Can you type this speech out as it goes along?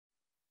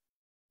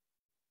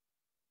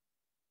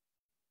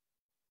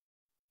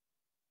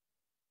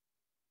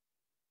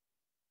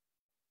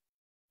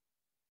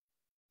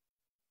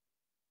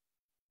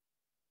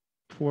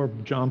before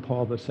John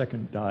Paul II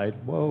died.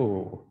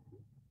 Whoa.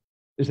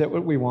 Is that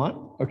what we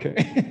want? Okay.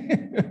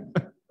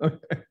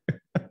 Okay.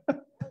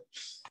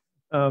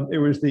 It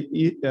was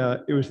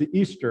the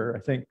Easter, I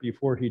think,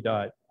 before he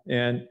died.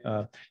 And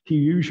he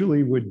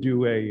usually would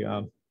do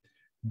a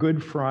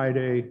Good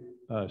Friday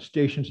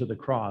Stations of the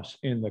Cross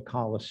in the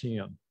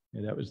Colosseum.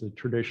 And that was the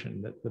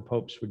tradition that the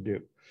popes would do.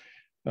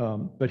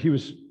 But he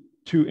was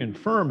too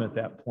infirm at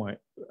that point.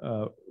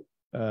 So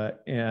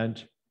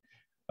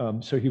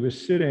he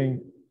was sitting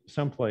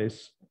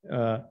someplace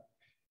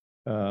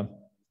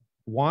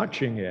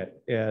watching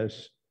it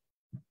as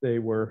they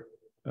were,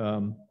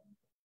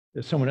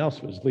 as someone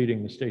else was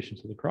leading the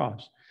Stations of the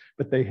Cross.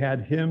 But they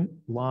had him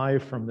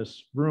live from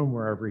this room,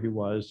 wherever he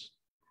was,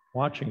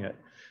 watching it.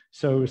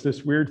 So it was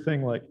this weird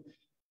thing, like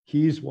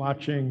he's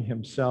watching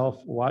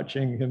himself.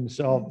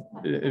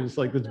 It was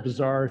like this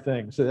bizarre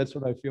thing. So that's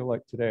what I feel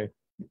like today,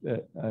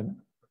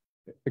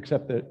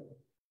 except that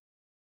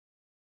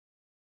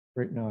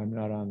right now I'm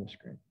not on the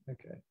screen.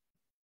 Okay.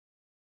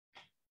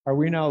 Are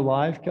we now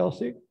live,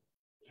 Kelsey?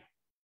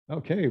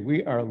 Okay,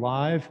 we are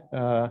live.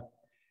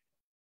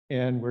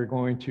 And we're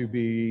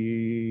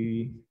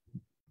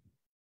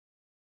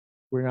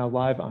now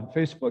live on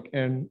Facebook,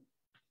 and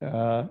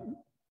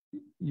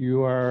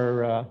you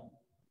are,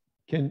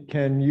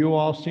 can you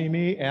all see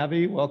me?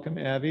 Abby, welcome,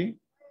 Abby.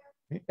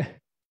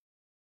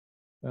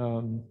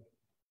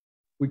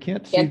 We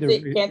can't see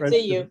the rest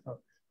of you.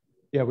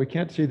 Yeah, we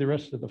can't see the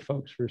rest of the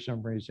folks for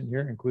some reason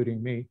here,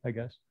 including me, I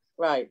guess.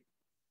 Right.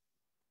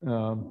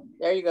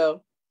 There you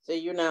go. See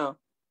you now.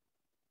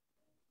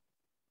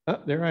 Oh,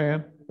 there I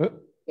am. Oh,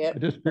 yep. I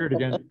disappeared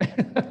again.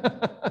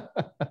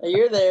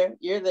 You're there.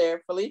 You're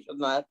there. Felicia's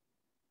not.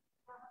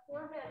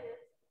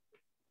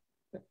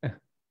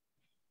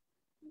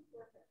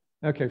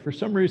 Okay, for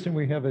some reason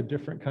we have a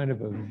different kind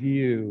of a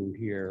view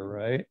here,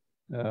 right?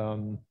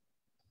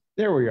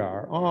 There we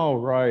are. All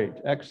right,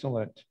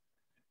 excellent.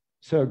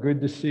 So good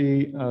to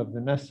see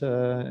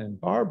Vanessa and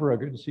Barbara.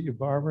 Good to see you,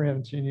 Barbara.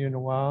 Haven't seen you in a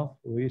while.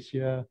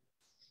 Felicia,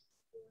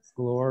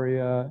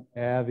 Gloria,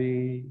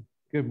 Abby.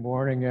 Good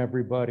morning,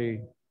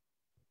 everybody.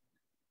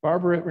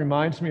 Barbara, it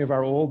reminds me of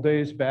our old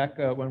days back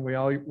when we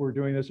all were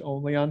doing this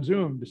only on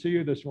Zoom to see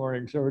you this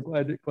morning. So we're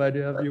glad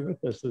to have you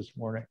with us this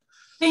morning.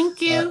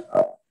 Thank you.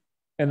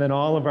 And then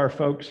all of our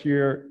folks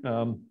here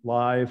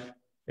live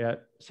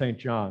at St.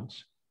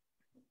 John's.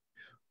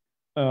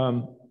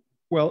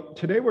 Well,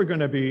 today we're going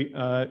to be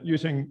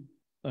using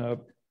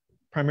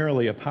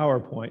primarily a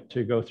PowerPoint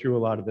to go through a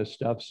lot of this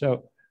stuff.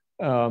 So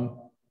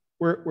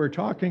we're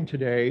talking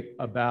today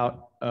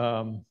about,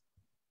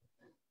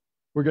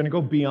 we're going to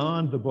go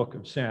beyond the book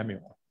of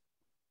Samuel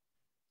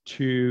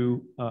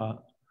to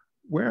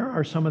where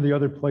are some of the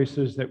other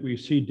places that we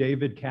see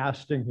David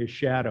casting his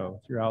shadow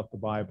throughout the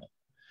Bible.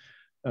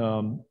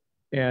 You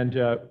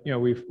know,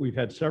 we've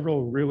had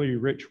several really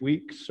rich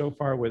weeks so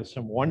far with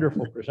some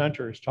wonderful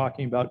presenters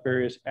talking about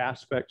various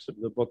aspects of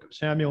the book of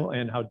Samuel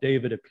and how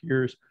David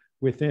appears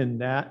within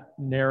that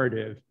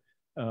narrative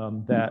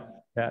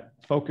that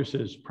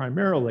focuses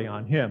primarily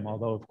on him,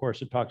 although of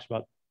course it talks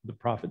about the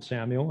prophet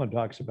Samuel and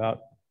talks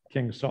about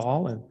King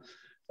Saul, and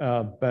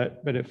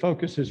but it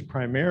focuses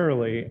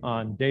primarily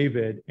on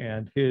David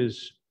and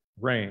his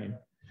reign.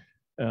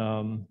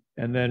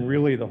 And then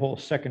really the whole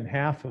second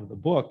half of the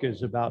book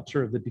is about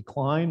sort of the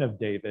decline of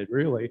David,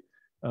 really,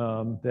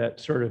 that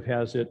sort of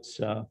has its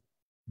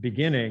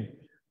beginning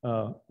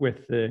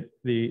with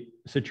the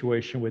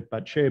situation with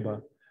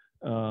Bathsheba,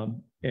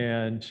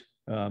 and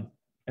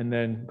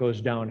then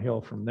goes downhill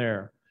from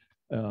there.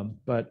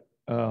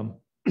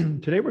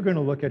 Today we're going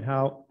to look at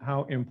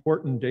how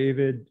important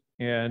David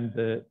and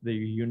the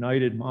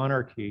united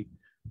monarchy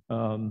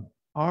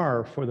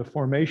are for the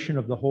formation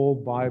of the whole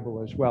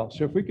Bible as well.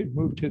 So if we could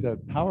move to the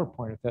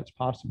PowerPoint, if that's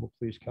possible,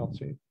 please,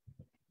 Kelsey.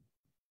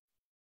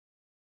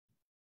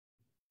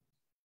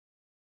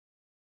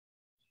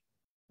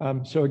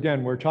 So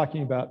again, we're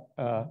talking about,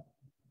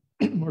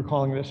 we're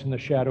calling this In the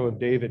Shadow of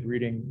David,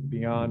 reading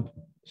beyond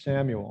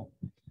Samuel.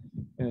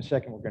 In a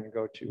second, we're going to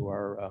go to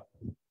our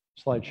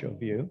slideshow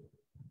view.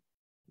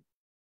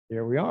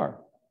 There we are.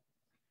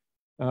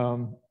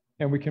 And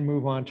we can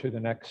move on to the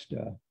next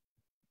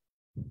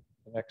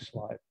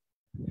slide.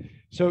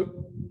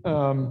 So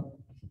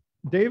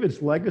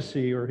David's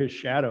legacy, or his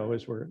shadow,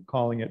 as we're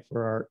calling it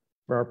for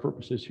our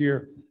purposes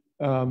here,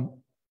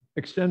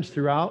 extends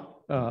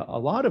throughout a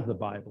lot of the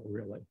Bible,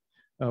 really.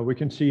 We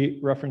can see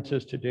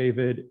references to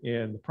David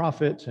in the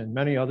prophets and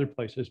many other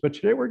places, but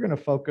today we're going to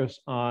focus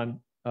on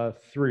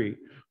three.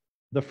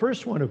 The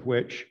first one of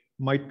which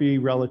might be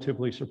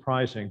relatively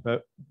surprising,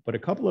 but a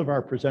couple of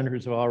our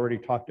presenters have already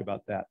talked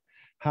about that,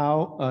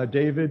 how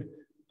David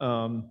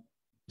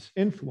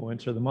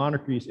influence, or the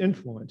monarchy's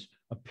influence,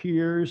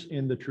 appears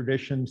in the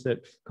traditions that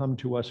come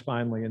to us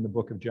finally in the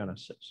book of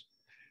Genesis.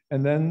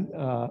 And then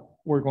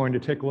we're going to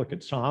take a look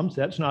at Psalms.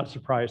 That's not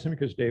surprising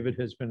because David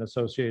has been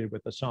associated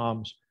with the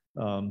Psalms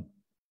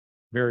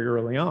very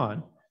early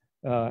on.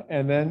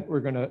 And then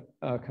we're going to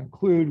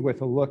conclude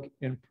with a look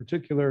in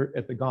particular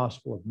at the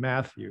Gospel of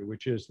Matthew,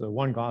 which is the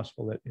one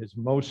gospel that is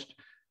most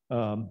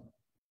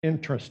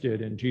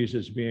interested in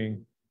Jesus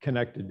being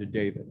connected to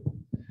David.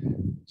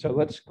 So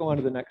let's go on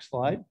to the next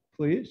slide,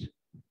 please.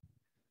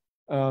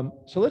 So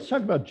let's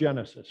talk about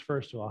Genesis,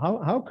 first of all.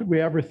 How could we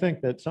ever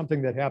think that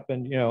something that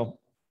happened, you know,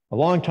 a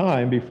long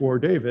time before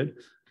David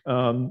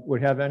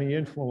would have any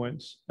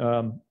influence,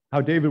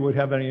 how David would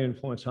have any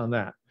influence on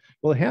that?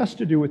 Well, it has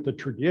to do with the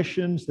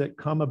traditions that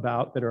come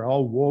about that are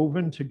all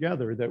woven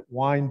together that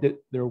wind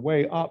their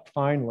way up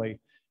finally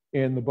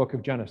in the book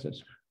of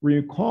Genesis.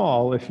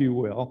 Recall, if you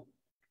will,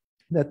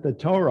 that the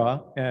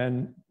Torah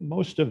and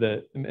most of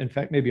the, in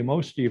fact, maybe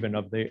most even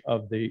of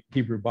the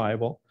Hebrew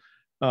Bible,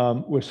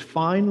 was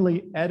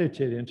finally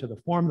edited into the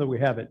form that we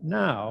have it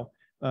now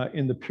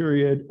in the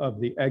period of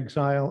the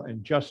exile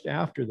and just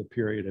after the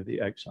period of the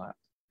exile.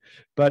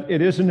 But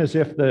it isn't as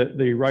if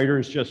the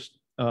writers just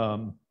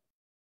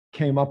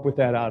came up with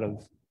that out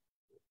of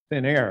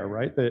thin air,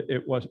 right?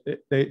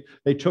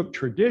 They took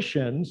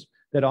traditions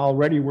that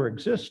already were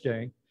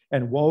existing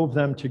and wove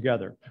them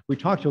together. We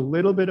talked a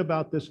little bit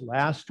about this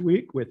last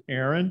week with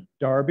Aaron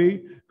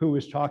Darby, who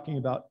was talking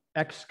about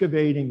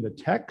excavating the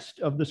text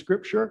of the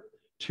scripture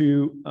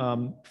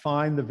to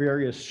find the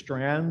various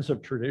strands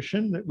of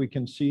tradition that we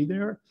can see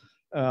there.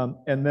 But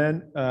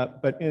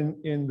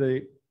in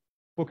the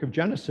book of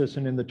Genesis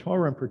and in the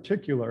Torah in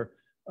particular,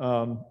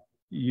 I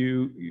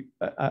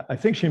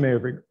think she may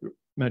have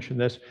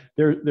mentioned this,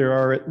 there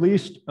are at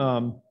least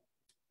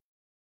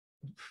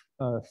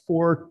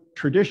 4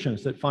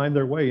 traditions that find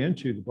their way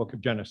into the book of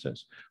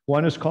Genesis.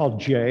 One is called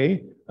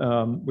J,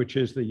 which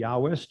is the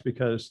Yahwist,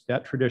 because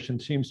that tradition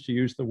seems to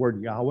use the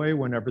word Yahweh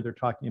whenever they're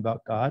talking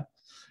about God.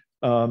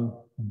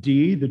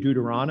 D, the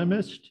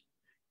Deuteronomist,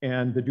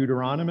 and the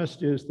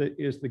Deuteronomist is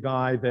the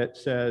guy that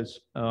says,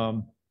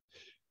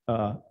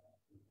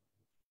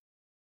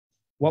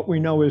 what we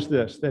know is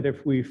this, that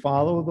if we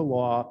follow the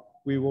law,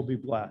 we will be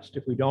blessed.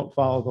 If we don't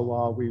follow the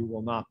law, we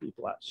will not be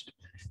blessed.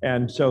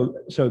 And so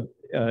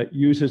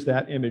uses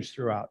that image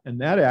throughout. And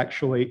that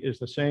actually is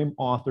the same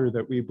author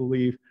that we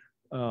believe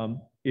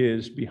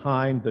is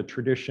behind the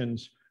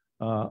traditions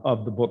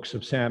of the books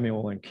of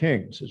Samuel and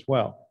Kings as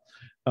well.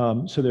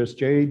 So there's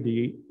J,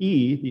 D,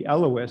 E, the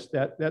Elohist,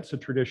 that's a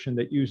tradition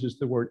that uses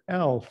the word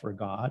El for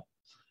God.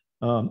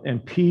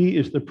 And P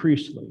is the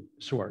priestly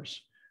source.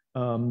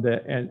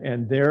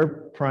 And their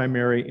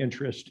primary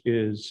interest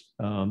is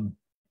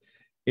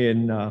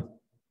in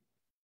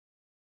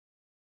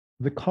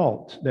the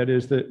cult, that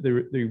is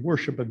the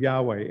worship of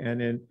Yahweh,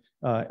 and in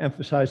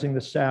emphasizing the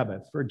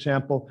Sabbath. For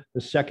example,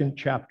 the 2nd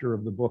chapter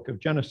of the book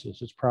of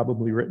Genesis is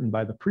probably written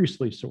by the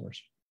priestly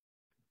source.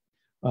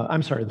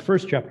 I'm sorry, the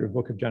 1st chapter of the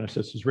book of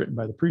Genesis is written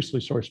by the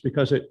priestly source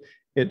because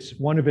it's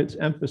one of its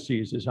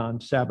emphases is on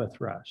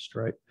Sabbath rest,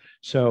 right?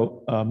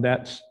 So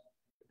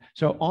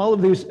so all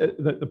of these,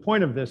 the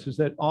point of this is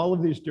that all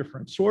of these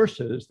different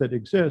sources that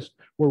exist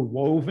were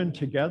woven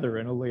together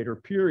in a later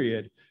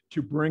period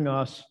to bring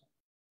us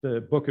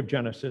the book of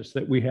Genesis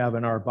that we have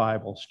in our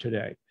Bibles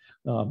today.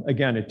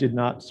 Again, it did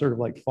not sort of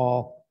like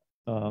fall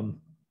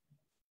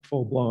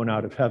full blown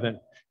out of heaven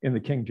in the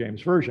King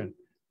James Version,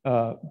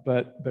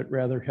 but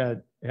rather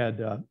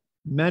had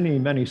many,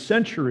 many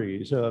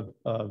centuries of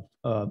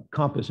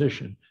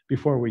composition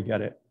before we get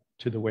it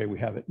to the way we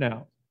have it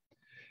now.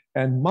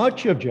 And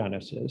much of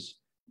Genesis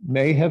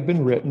may have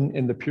been written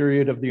in the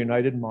period of the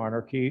United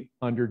Monarchy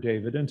under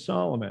David and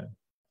Solomon.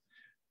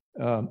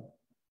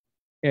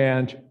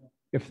 And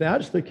if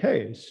that's the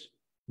case,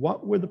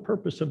 what would the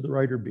purpose of the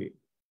writer be?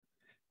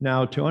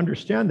 Now, to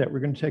understand that,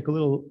 we're going to take a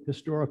little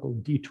historical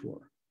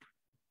detour.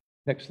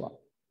 Next slide.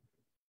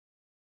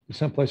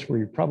 Someplace where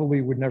you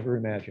probably would never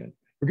imagine.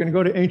 We're going to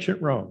go to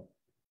ancient Rome,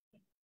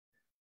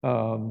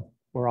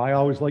 where I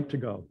always like to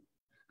go.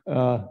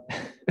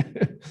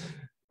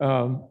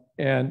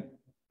 And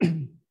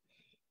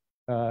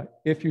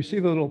if you see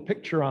the little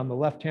picture on the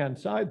left-hand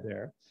side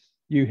there,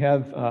 you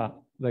have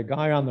the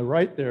guy on the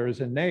right there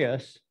is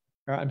Aeneas,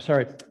 or I'm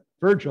sorry,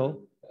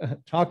 Virgil,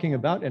 talking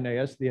about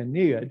Aeneas, the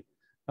Aeneid,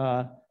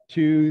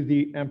 to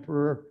the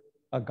Emperor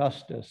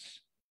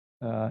Augustus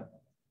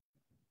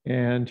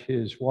and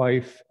his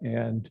wife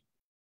and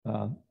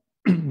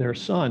their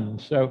son.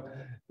 So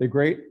the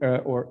great,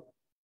 her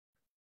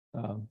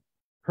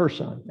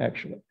son,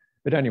 actually.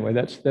 But anyway,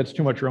 that's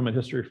too much Roman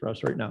history for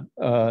us right now.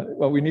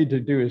 What we need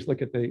to do is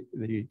look at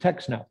the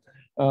text now.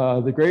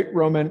 The great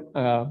Roman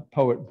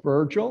poet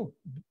Virgil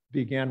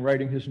began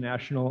writing his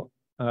national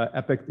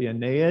epic, the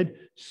Aeneid,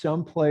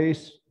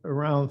 someplace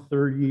around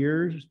 30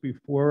 years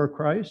before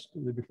Christ,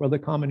 before the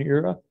Common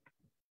Era.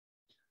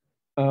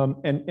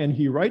 And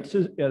he writes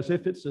as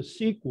if it's a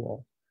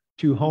sequel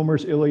to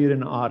Homer's Iliad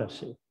and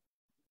Odyssey.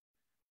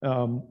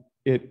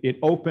 It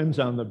opens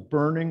on the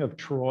burning of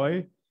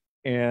Troy,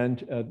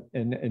 and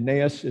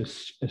Aeneas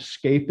is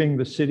escaping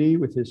the city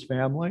with his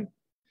family.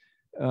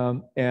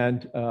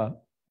 And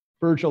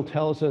Virgil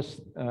tells us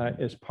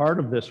as part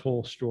of this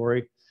whole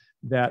story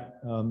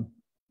that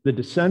the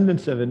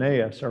descendants of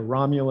Aeneas are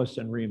Romulus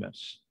and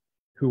Remus,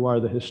 who are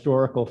the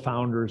historical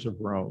founders of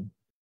Rome.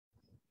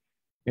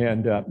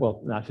 And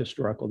well, not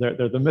historical, they're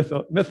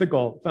the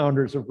mythical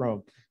founders of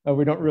Rome.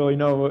 We don't really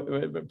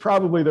know,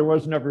 probably there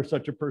was never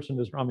such a person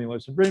as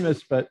Romulus and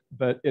Remus, but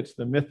it's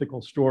the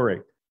mythical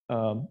story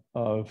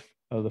of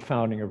the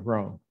founding of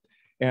Rome.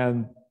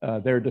 And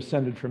they're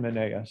descended from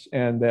Aeneas,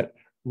 and that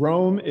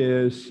Rome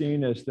is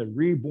seen as the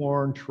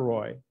reborn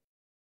Troy.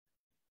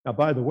 Now,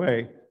 by the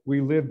way, we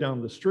live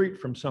down the street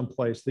from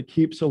someplace that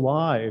keeps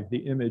alive the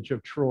image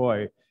of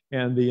Troy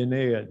and the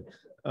Aeneid,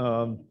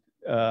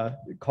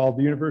 called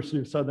the University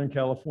of Southern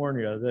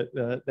California.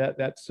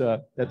 That's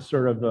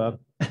sort of.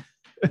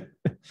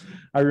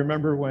 I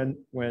remember when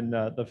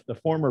the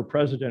former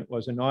president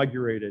was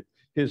inaugurated,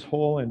 his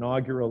whole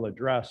inaugural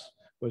address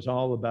was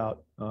all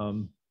about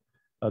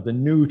the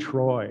new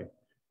Troy,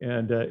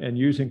 and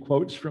using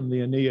quotes from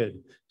the Aeneid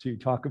to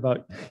talk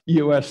about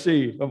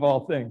USC of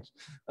all things.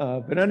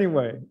 But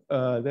anyway,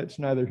 that's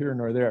neither here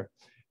nor there.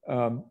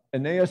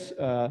 Aeneas'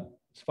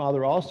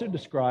 father also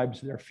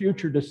describes their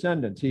future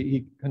descendants.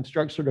 He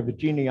constructs sort of a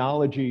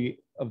genealogy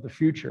of the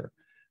future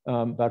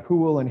about who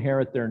will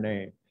inherit their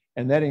name.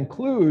 And that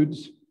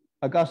includes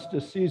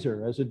Augustus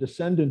Caesar as a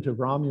descendant of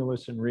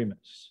Romulus and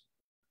Remus.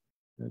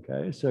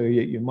 Okay, so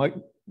you might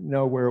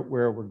know where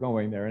we're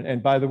going there.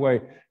 And by the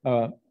way,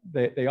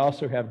 they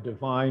also have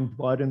divine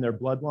blood in their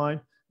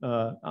bloodline,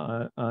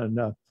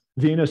 on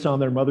Venus on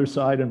their mother's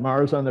side and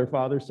Mars on their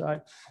father's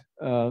side.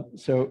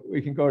 So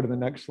we can go to the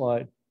next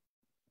slide.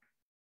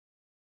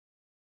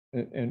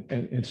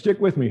 And stick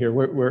with me here.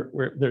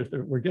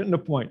 We're getting a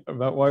point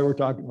about why we're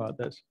talking about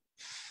this.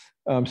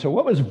 So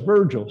what was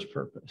Virgil's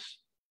purpose?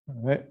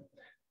 All right.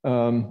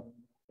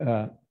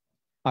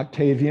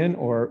 Octavian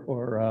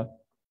or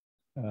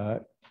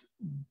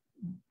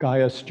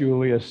Gaius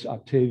Julius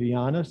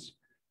Octavianus,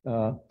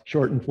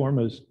 shortened form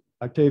as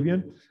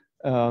Octavian,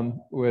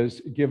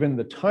 was given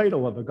the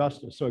title of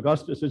Augustus. So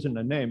Augustus isn't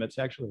a name, it's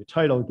actually a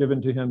title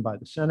given to him by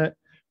the Senate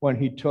when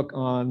he took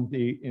on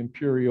the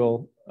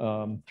imperial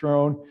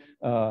throne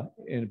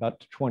in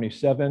about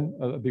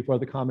 27 before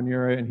the Common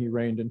Era, and he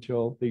reigned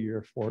until the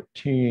year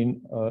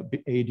 14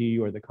 AD,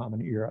 or the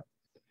Common Era.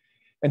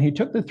 And he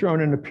took the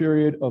throne in a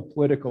period of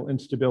political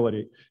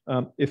instability.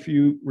 If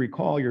you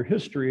recall your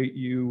history,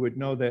 you would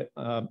know that,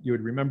 you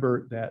would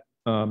remember that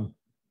on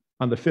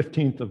the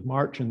 15th of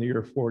March in the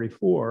year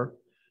 44,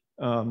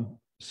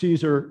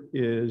 Caesar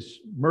is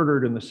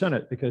murdered in the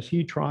Senate because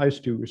he tries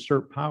to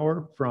usurp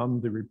power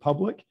from the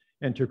Republic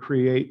and to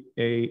create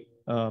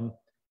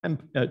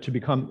to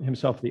become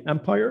himself the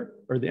empire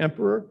or the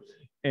emperor.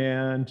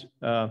 And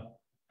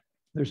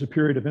there's a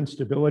period of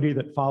instability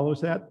that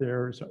follows that.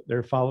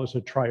 There follows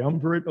a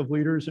triumvirate of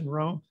leaders in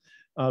Rome,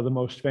 the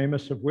most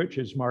famous of which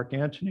is Mark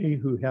Antony,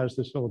 who has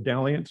this little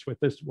dalliance with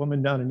this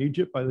woman down in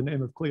Egypt by the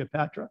name of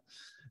Cleopatra.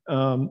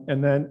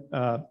 And then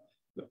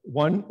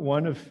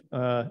one of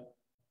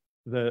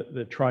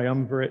the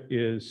triumvirate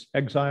is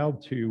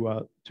exiled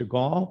to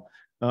Gaul.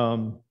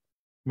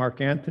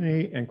 Mark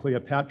Antony and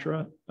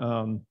Cleopatra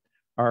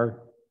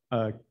are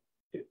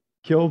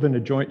killed in a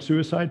joint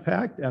suicide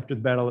pact after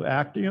the Battle of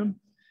Actium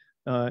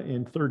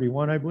in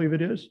 31, I believe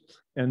it is.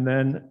 And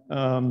then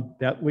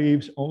that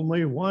leaves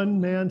only one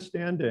man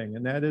standing,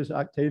 and that is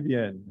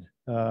Octavian,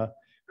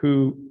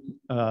 who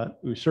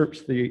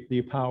usurps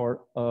the power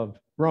of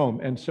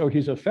Rome. And so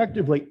he's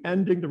effectively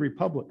ending the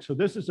Republic. So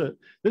this is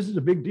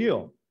a big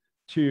deal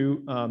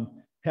to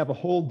have a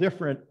whole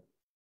different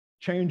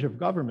change of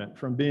government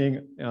from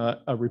being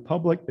a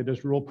republic that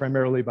is ruled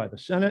primarily by the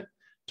Senate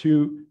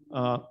to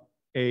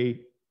a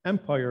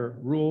empire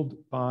ruled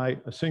by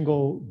a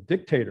single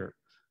dictator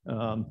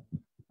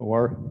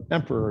or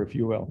emperor, if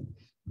you will.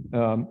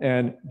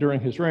 And during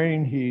his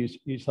reign,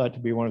 he's thought to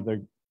be one of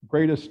the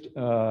greatest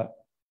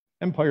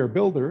empire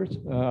builders,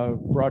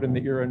 brought in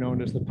the era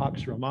known as the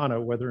Pax Romana,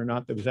 whether or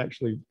not there was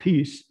actually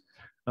peace,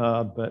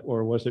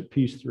 or was it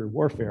peace through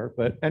warfare?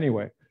 But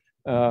anyway,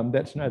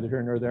 that's neither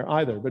here nor there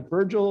either. But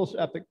Virgil's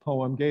epic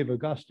poem gave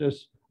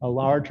Augustus a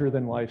larger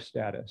than life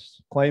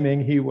status, claiming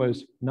he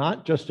was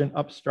not just an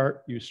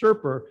upstart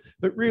usurper,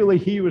 but really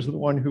he was the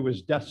one who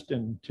was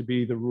destined to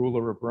be the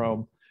ruler of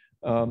Rome,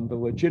 the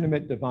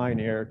legitimate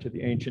divine heir to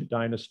the ancient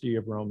dynasty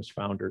of Rome's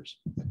founders.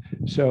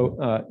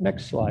 So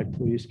next slide,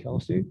 please,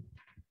 Kelsey.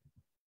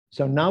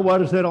 So now what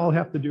does that all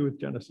have to do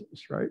with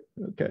Genesis, right?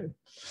 Okay.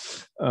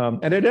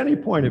 And at any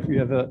point, if you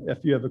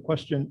have a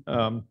question,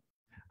 I'm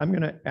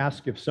going to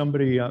ask if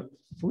somebody,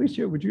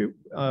 Felicia, would you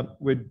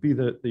be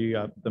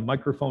the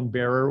microphone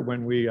bearer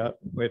when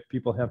if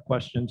people have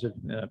questions?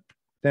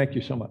 Thank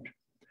you so much.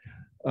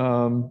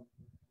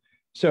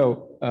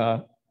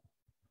 So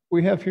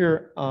we have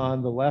here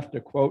on the left a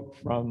quote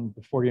from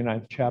the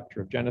 49th chapter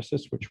of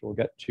Genesis, which we'll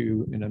get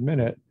to in a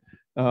minute.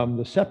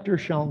 The scepter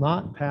shall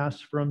not pass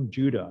from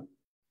Judah.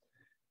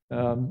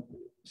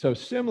 So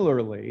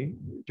similarly,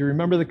 do you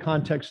remember the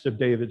context of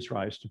David's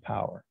rise to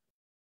power?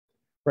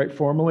 Right,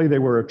 formerly they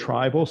were a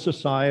tribal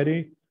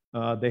society.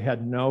 They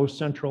had no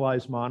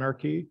centralized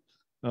monarchy.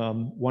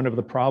 One of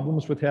the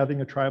problems with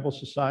having a tribal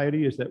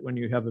society is that when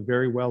you have a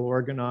very well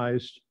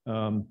organized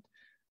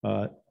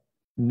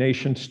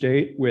nation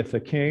state with a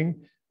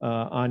king,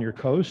 on your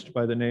coast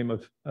by the name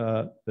of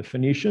the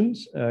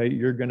Phoenicians.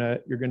 You're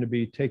gonna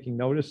be taking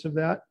notice of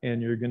that,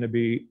 and you're gonna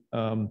be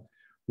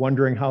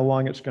wondering how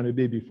long it's going to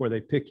be before they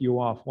pick you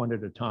off one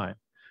at a time.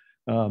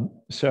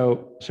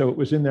 So it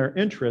was in their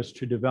interest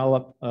to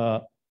develop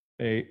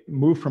a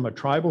move from a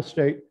tribal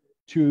state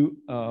to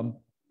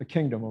a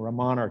kingdom or a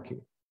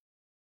monarchy.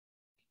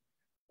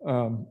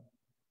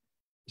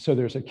 So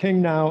there's a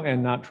king now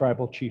and not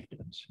tribal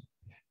chieftains.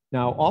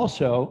 Now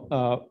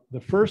also,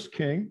 the first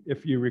king,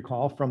 if you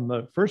recall from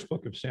the first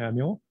book of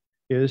Samuel,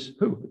 is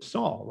who? It's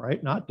Saul,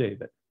 right? Not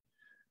David.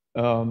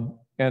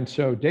 And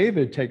so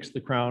David takes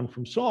the crown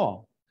from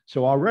Saul.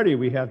 So already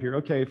we have here,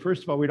 okay,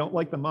 first of all, we don't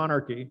like the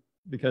monarchy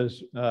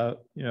because,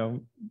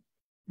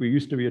 we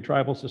used to be a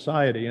tribal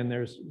society, and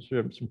there's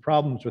sort of some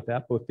problems with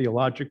that, both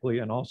theologically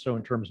and also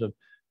in terms of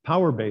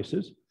power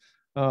bases.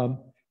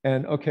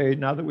 And okay,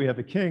 now that we have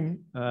a king,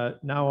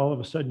 now all of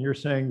a sudden you're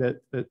saying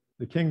that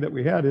the king that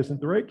we had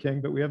isn't the right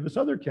king, but we have this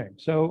other king.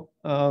 So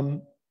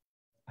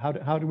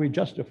how do we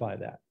justify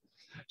that?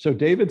 So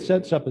David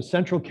sets up a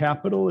central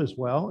capital as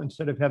well.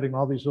 Instead of having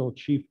all these little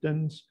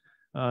chieftains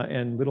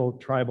and little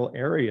tribal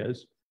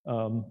areas,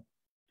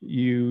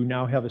 you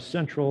now have a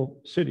central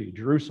city,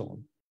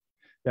 Jerusalem.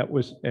 That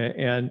was,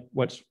 and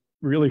what's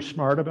really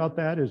smart about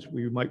that is,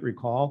 we might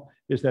recall,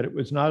 is that it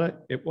was not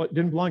it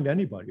didn't belong to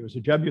anybody. It was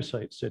a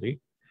Jebusite city.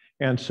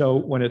 And so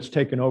when it's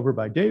taken over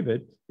by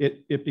David,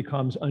 it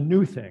becomes a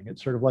new thing.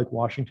 It's sort of like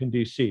Washington,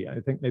 D.C. I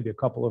think maybe a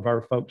couple of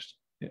our folks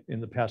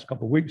in the past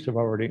couple of weeks have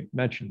already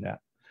mentioned that.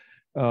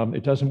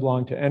 It doesn't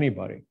belong to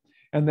anybody.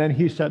 And then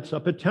he sets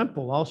up a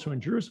temple also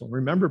in Jerusalem.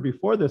 Remember,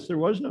 before this, there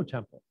was no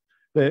temple.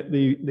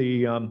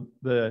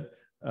 The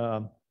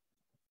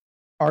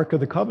Ark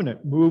of the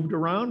Covenant moved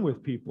around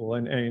with people,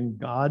 and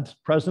God's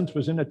presence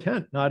was in a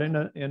tent, not in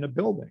a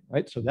building,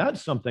 right? So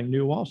that's something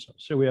new also.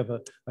 So we have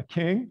a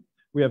king,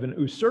 we have an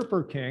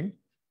usurper king,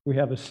 we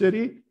have a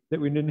city that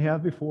we didn't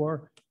have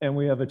before, and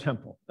we have a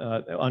temple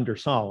under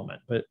Solomon.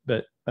 But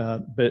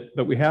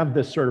we have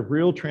this sort of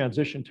real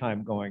transition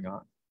time going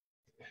on.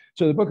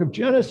 So the book of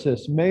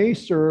Genesis may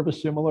serve a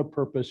similar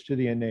purpose to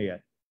the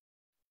Aeneid,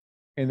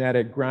 in that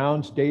it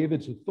grounds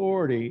David's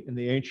authority in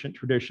the ancient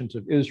traditions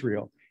of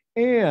Israel,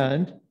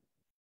 and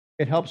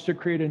it helps to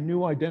create a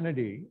new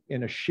identity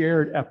in a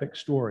shared epic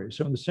story.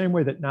 So in the same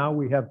way that now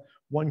we have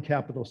one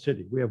capital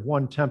city, we have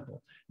one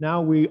temple,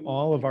 now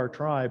all of our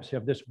tribes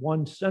have this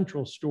one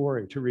central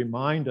story to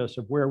remind us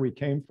of where we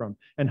came from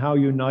and how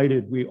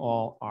united we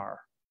all are.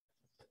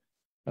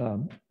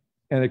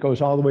 And it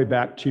goes all the way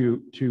back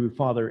to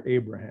Father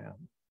Abraham.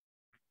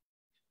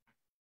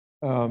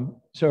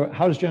 So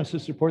how does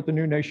Genesis support the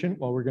new nation?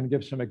 Well, we're going to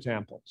give some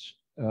examples.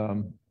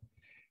 So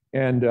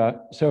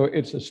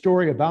it's a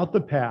story about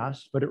the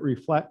past, but it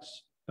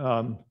reflects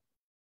the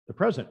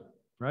present,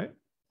 right?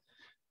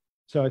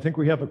 So I think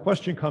we have a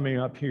question coming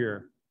up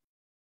here.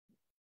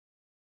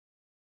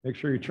 Make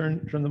sure you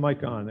turn the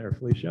mic on there,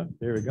 Felicia.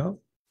 There we go.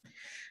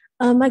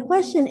 My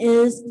question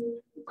is...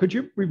 Could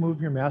you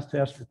remove your mask to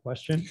ask your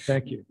question?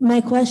 Thank you.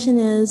 My question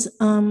is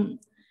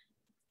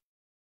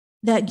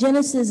that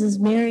Genesis is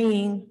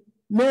mirroring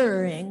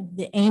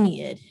the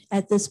Aeneid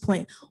at this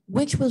point.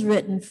 Which was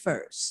written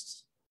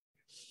first?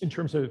 In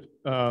terms of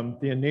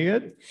the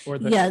Aeneid? Or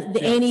the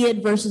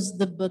Aeneid versus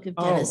the book of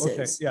Genesis. Oh,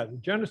 okay. Yeah, the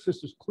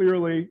Genesis is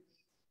clearly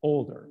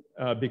older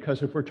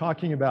because if we're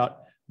talking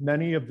about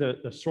many of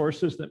the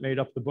sources that made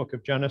up the book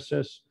of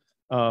Genesis,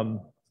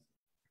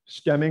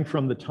 stemming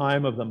from the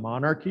time of the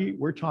monarchy,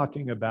 we're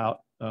talking about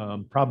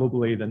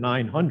probably the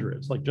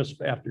 900s, like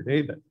just after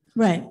David.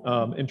 Right.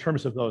 In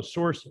terms of those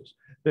sources.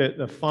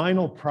 The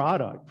final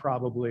product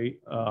probably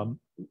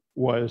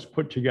was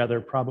put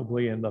together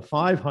probably in the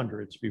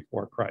 500s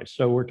before Christ.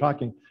 So we're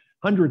talking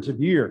hundreds of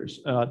years.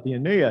 The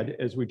Aeneid,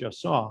 as we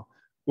just saw,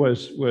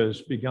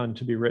 was begun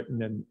to be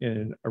written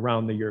in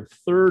around the year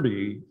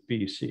 30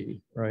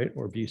 BC, right,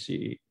 or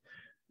BCE.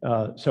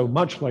 So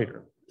much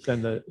later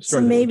than the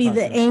story. So maybe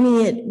the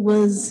Aeneid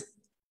was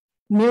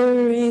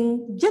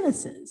mirroring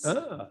Genesis.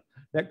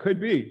 That could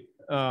be.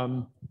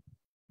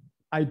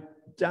 I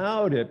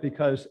doubt it,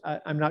 because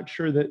I'm not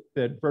sure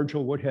that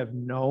Virgil would have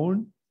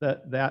known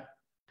that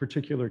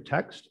particular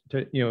text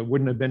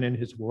wouldn't have been in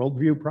his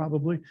worldview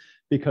probably,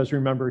 because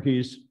remember,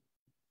 he's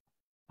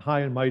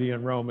high and mighty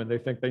in Rome and they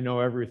think they know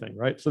everything,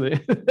 right? So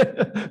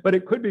but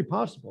it could be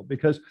possible,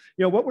 because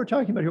what we're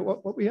talking about here,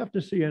 what we have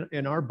to see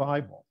in our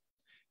Bible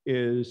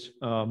is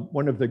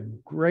one of the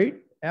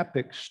great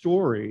epic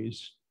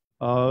stories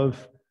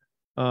of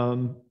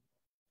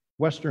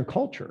Western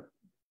culture.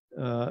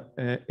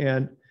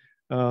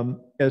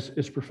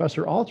 As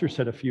Professor Alter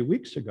said a few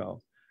weeks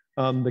ago,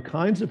 the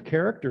kinds of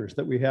characters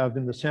that we have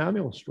in the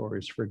Samuel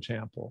stories, for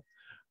example,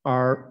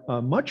 are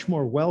much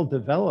more well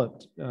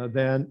developed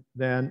than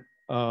the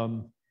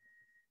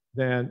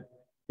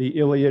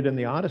Iliad and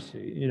the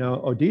Odyssey.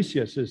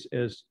 Odysseus,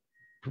 as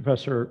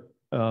Professor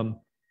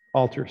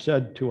Alter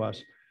said to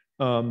us,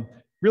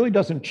 really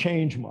doesn't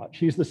change much.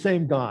 He's the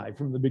same guy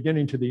from the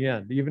beginning to the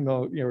end, even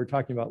though we're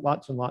talking about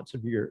lots and lots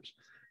of years.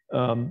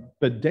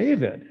 But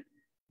David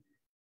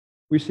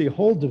we see a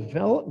whole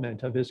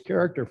development of his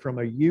character from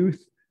a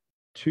youth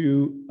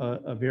to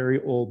a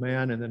very old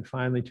man, and then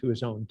finally to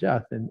his own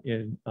death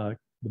in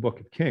the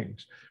Book of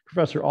Kings.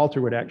 Professor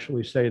Alter would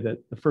actually say that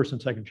the first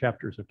and second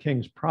chapters of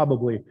Kings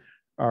probably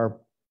are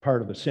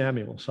part of the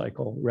Samuel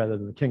cycle rather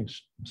than the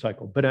Kings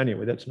cycle. But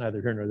anyway, that's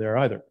neither here nor there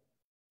either.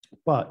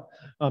 But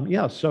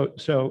yeah, so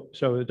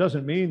it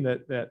doesn't mean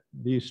that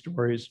these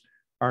stories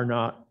are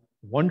not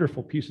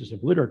wonderful pieces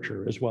of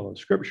literature as well as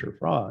scripture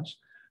for us.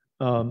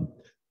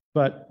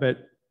 But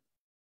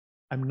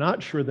I'm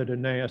not sure that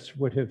Aeneas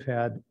would have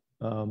had,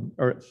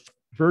 or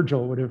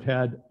Virgil would have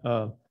had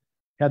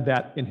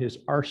that in his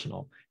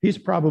arsenal. He's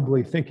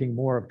probably thinking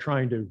more of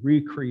trying to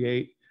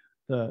recreate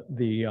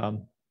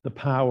the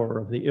power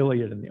of the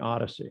Iliad and the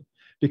Odyssey,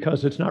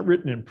 because it's not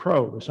written in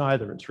prose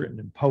either. It's written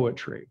in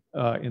poetry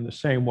in the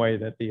same way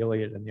that the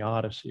Iliad and the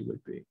Odyssey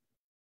would be.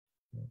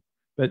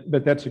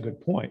 But that's a good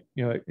point.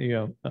 He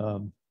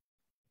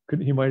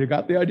might have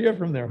got the idea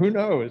from there. Who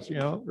knows?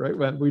 Right?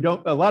 When we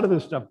don't, a lot of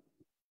this stuff,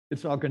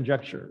 it's all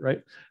conjecture,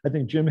 right? I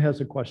think Jim has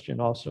a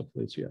question also,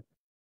 Felicia.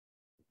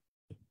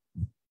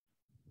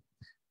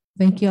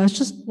 Thank you. I was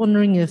just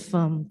wondering if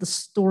the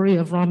story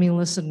of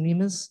Romulus and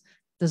Remus,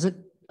 does it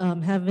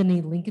have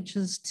any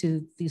linkages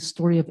to the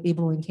story of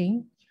Abel and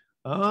Cain?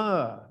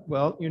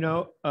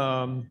 Well,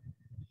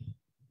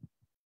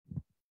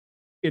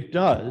 it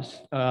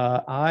does.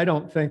 I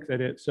don't think that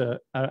it's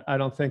I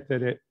don't think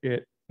that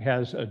it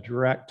has a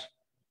direct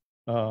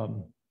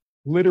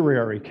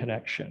literary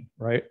connection,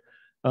 right?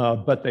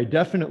 But they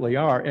definitely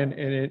are. And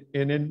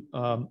in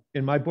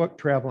my book,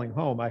 Traveling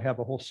Home, I have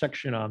a whole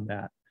section on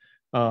that,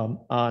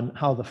 on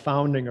how the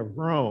founding of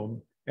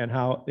Rome and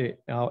how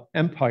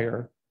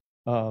empire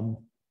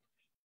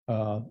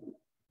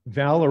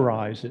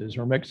valorizes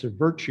or makes a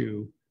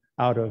virtue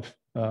out of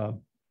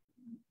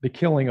the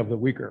killing of the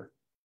weaker.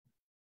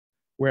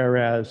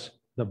 Whereas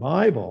the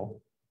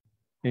Bible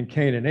in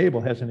Cain and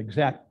Abel has an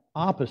exact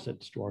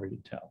opposite story to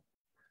tell,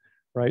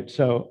 right?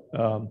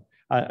 So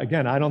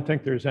again, I don't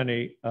think there's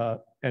any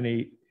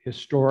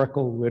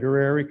historical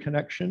literary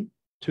connection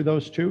to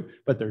those two,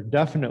 but there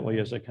definitely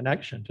is a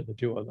connection to the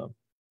two of them,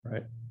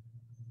 right?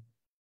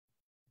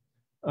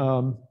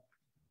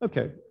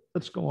 Okay,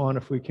 let's go on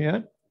if we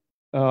can.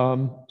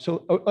 No,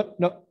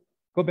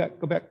 go back.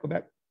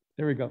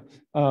 There we go.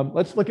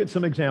 Let's look at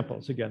some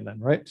examples again then,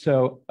 right?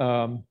 So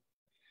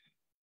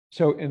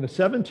in the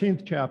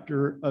 17th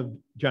chapter of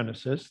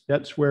Genesis,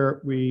 that's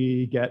where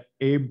we get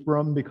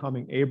Abram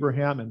becoming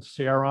Abraham and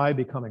Sarai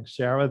becoming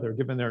Sarah. They're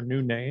given their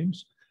new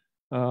names.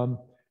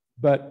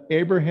 But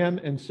Abraham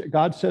and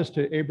God says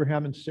to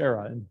Abraham and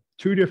Sarah in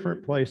two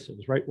different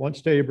places, right?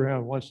 Once to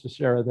Abraham, once to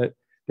Sarah,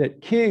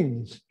 that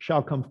kings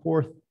shall come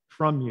forth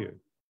from you.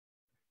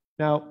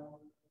 Now,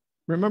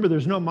 remember,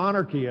 there's no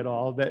monarchy at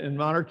all, and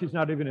monarchy is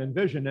not even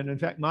envisioned. And in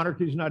fact,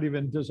 monarchy is not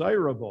even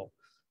desirable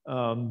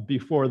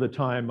before the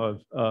time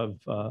of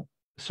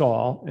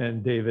Saul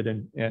and David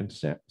and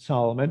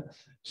Solomon.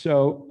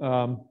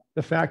 So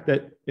the fact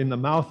that in the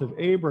mouth of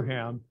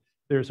Abraham,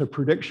 there's a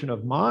prediction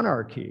of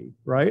monarchy,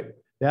 right?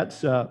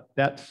 That's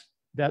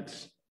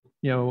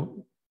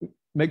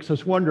makes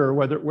us wonder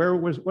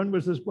when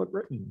was this book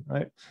written,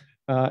 right?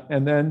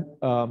 And then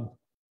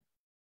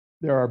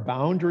there are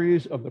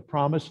boundaries of the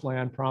promised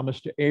land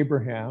promised to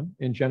Abraham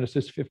in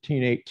Genesis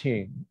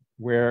 15:18,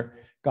 where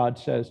God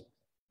says,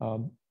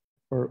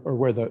 or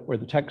where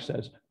the text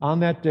says, on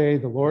that day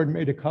the Lord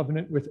made a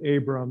covenant with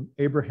Abram,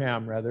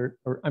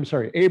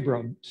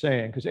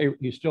 saying, because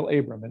he's still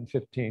Abram in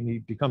 15, he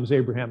becomes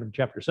Abraham in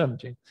chapter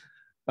 17.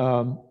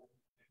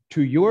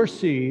 To your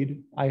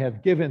seed I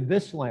have given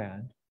this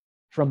land,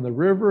 from the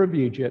river of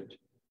Egypt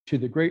to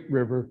the great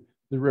river,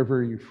 the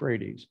river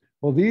Euphrates.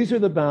 Well, these are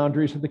the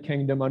boundaries of the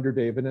kingdom under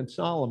David and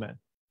Solomon.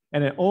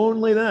 And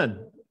only then,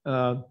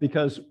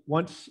 because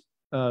once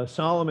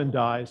Solomon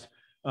dies,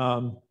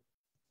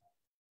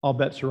 all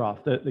bets are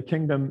off. The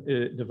kingdom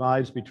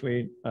divides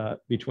between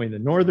the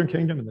northern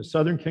kingdom and the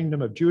southern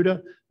kingdom of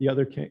Judah, the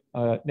other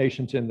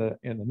nations in the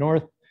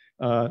north,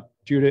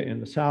 Judah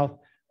in the south.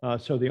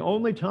 So the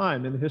only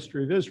time in the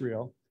history of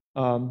Israel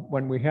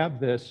when we have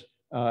this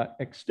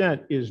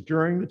extent is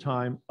during the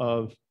time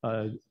of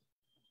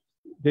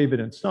David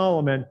and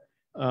Solomon,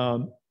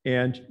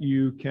 and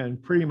you can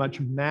pretty much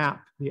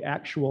map the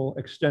actual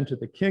extent of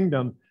the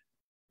kingdom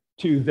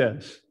to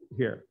this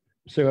here.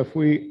 So if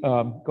we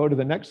go to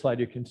the next slide,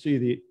 you can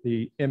see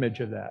the image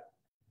of that.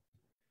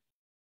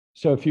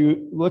 So if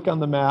you look on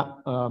the map,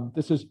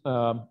 this is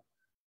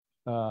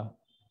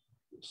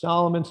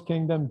Solomon's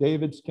kingdom,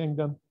 David's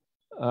kingdom.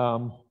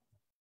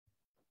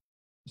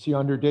 See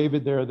under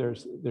David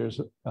there's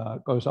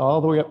goes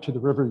all the way up to the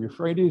river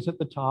Euphrates at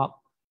the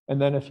top.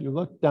 And then if you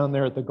look down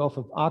there at the Gulf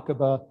of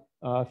Aqaba,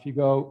 if you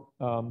go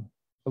a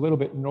little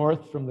bit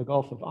north from the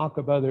Gulf of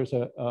Aqaba, there's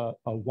a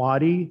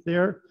wadi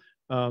there,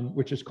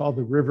 which is called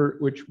the river,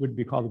 which would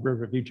be called the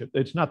river of Egypt.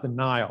 It's not the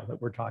Nile that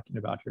we're talking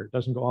about here. It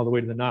doesn't go all the way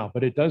to the Nile,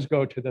 but it does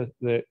go to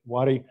the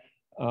wadi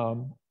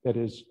that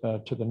is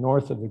to the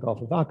north of the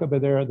Gulf of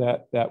Aqaba there.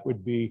 That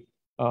would be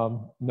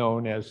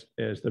known as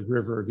the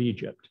river of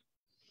Egypt.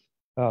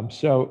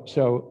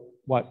 So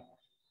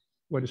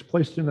what is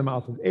placed in the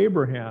mouth of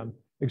Abraham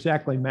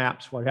exactly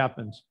maps what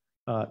happens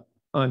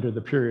under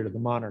the period of the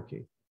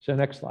monarchy. So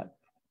next slide.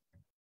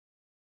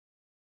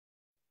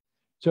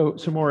 So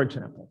some more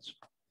examples.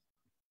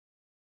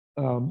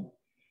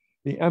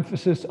 The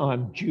emphasis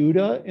on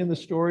Judah in the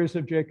stories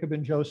of Jacob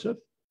and Joseph.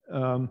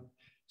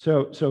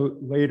 So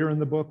later in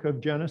the book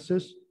of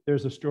Genesis,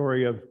 there's a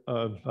story of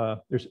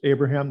there's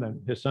Abraham,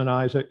 then his son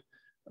Isaac,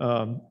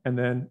 and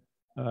then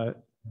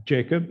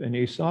Jacob and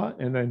Esau.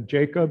 And then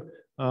Jacob,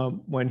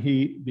 when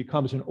he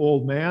becomes an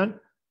old man,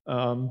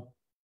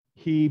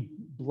 he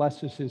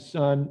blesses his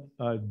son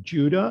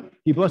Judah.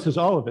 He blesses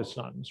all of his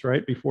sons,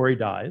 right, before he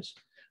dies.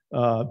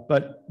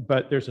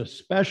 But there's a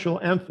special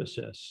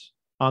emphasis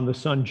on the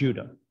son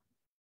Judah.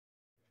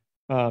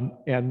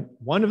 And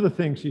one of the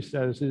things he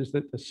says is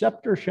that the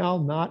scepter shall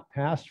not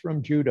pass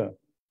from Judah,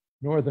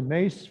 nor the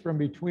mace from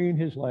between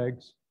his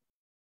legs,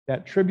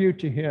 that tribute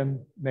to him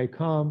may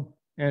come,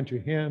 and to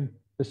him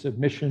the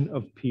submission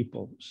of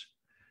peoples.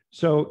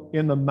 So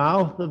in the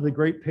mouth of the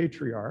great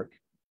patriarch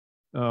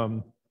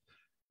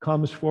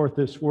comes forth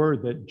this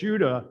word that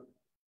Judah,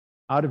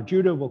 out of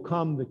Judah will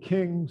come the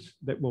kings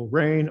that will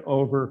reign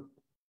over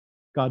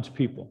God's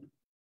people.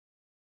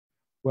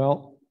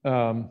 Well,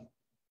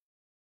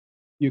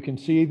 you can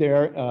see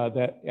there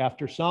that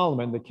after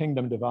Solomon, the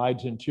kingdom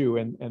divides in two,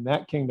 and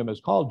that kingdom is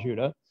called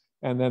Judah,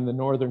 and then the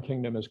northern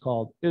kingdom is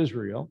called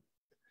Israel.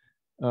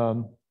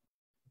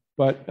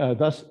 But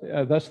thus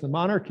the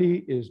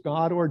monarchy is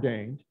God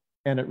ordained,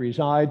 and it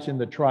resides in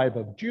the tribe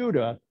of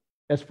Judah,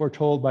 as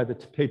foretold by the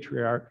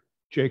patriarch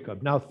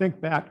Jacob. Now think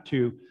back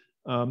to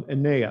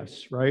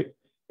Aeneas, right?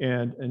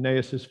 And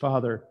Aeneas's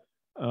father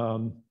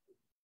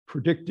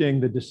predicting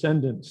the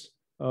descendants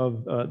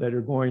of that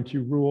are going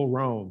to rule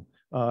Rome.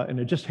 And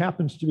it just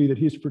happens to be that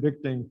he's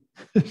predicting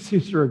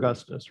Caesar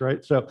Augustus,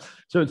 right? So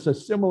it's a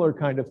similar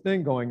kind of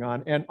thing going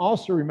on. And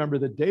also remember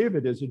that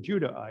David is a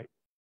Judahite.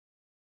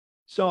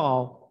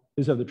 Saul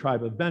is of the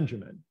tribe of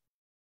Benjamin.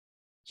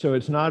 So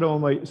it's not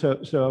only,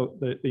 so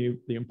the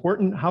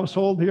important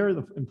household here,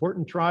 the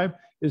important tribe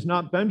is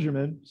not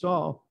Benjamin,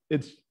 Saul,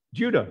 it's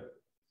Judah.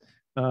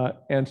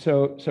 And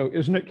so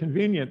isn't it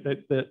convenient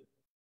that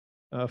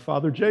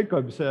Father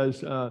Jacob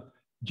says,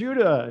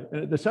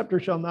 Judah, the scepter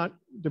shall not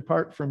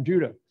depart from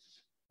Judah.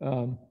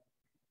 And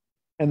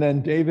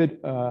then David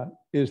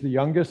is the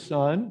youngest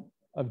son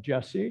of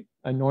Jesse,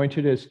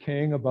 anointed as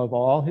king above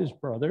all his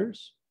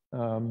brothers.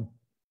 If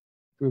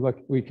we look,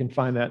 we can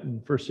find that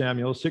in 1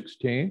 Samuel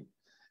 16.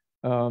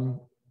 And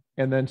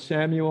then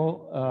Solomon,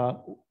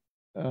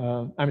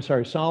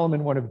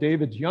 one of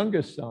David's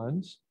youngest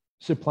sons,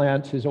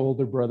 supplants his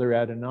older brother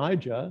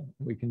Adonijah.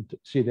 We can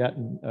see that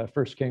in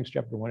 1 Kings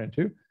chapter 1 and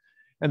 2.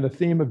 And the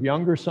theme of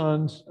younger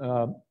sons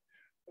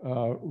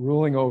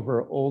ruling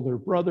over older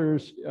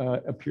brothers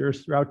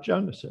appears throughout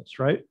Genesis,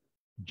 right?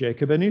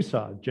 Jacob and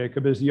Esau.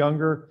 Jacob is the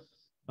younger,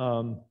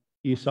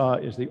 Esau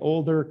is the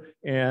older,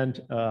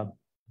 and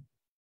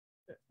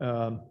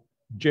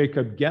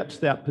Jacob gets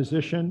that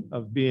position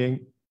of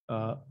being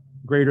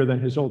greater than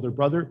his older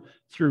brother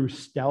through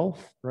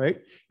stealth, right?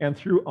 And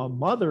through a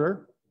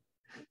mother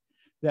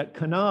that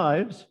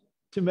connives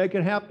to make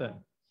it happen.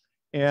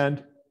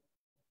 And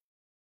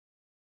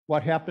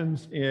what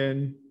happens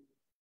in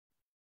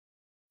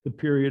the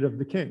period of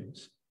the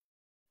kings?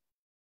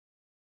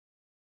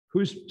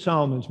 Who's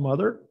Solomon's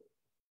mother?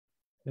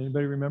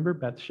 Anybody remember?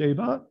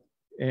 Bathsheba.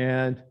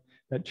 And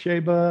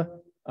Bathsheba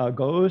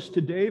goes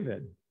to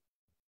David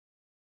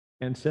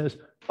and says,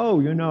 oh,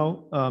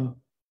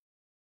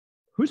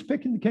 who's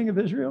picking the king of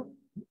Israel?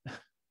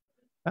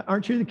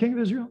 Aren't you the king of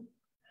Israel?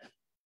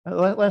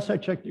 Last I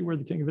checked, you were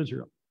the king of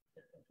Israel.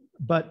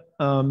 But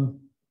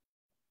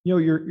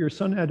your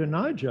son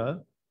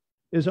Adonijah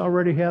is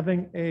already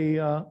having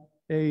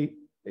a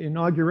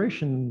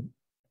inauguration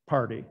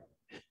party,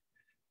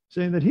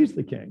 saying that he's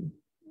the king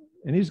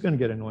and he's going to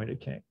get anointed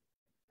king.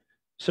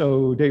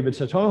 So David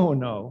says, oh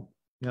no,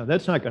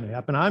 that's not going to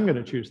happen. I'm going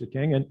to choose the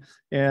king.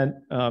 And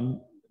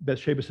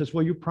Bathsheba says,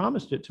 well, you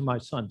promised it to my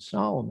son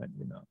Solomon,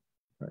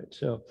 right?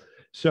 So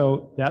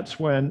that's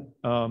when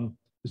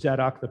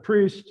Zadok the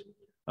priest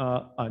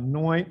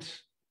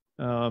anoints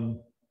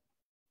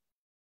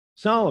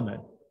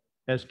Solomon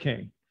as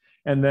king.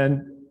 And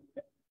then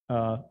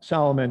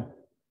Solomon,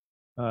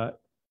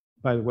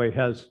 by the way,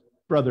 has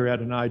brother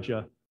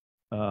Adonijah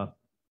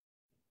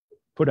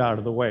put out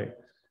of the way.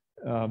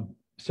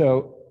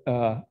 So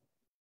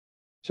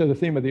the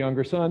theme of the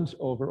younger sons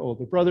over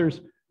older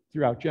brothers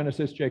throughout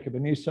Genesis, Jacob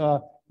and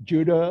Esau,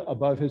 Judah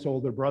above his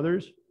older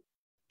brothers.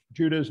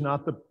 Judah is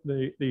not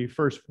the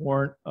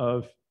firstborn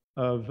of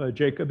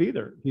Jacob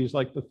either. He's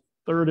like the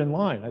third in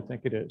line, I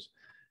think it is.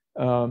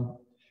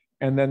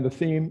 And then the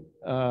theme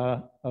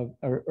of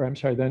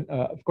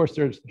course,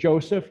 there's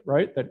Joseph,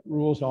 right, that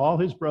rules all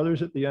his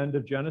brothers at the end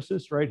of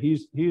Genesis, right?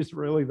 He's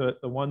really the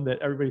one that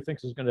everybody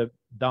thinks is going to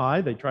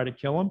die. They try to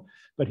kill him,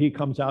 but he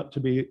comes out to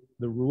be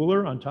the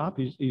ruler on top.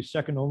 He's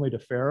second only to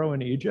Pharaoh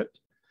in Egypt.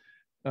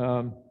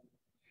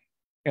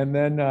 And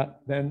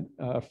then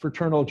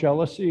fraternal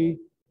jealousy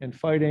and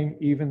fighting,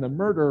 even the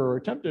murder or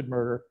attempted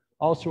murder,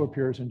 also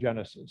appears in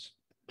Genesis.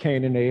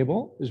 Cain and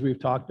Abel, as we've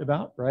talked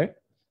about, right?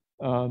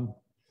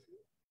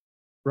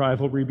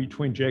 Rivalry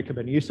between Jacob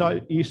and Esau.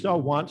 Esau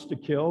wants to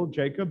kill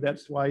Jacob.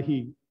 That's why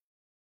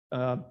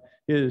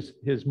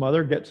his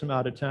mother gets him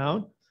out of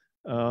town,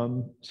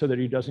 so that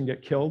he doesn't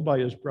get killed by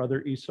his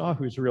brother Esau,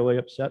 who's really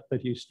upset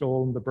that he's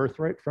stolen the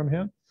birthright from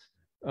him.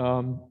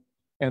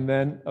 And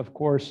then, of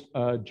course,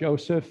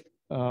 Joseph,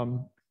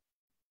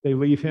 they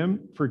leave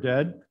him for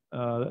dead.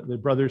 The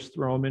brothers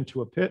throw him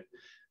into a pit.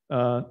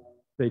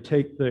 They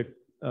take the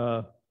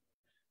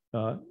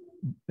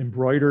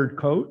embroidered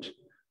coat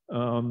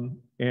and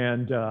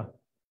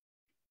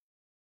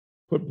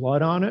put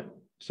blood on it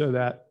so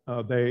that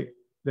they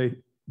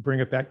bring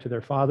it back to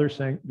their father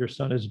saying, your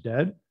son is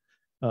dead.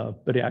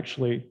 But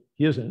actually,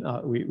 he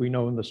isn't. We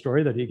know in the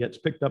story that he gets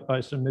picked up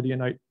by some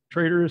Midianite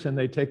traders and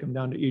they take him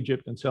down to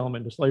Egypt and sell him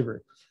into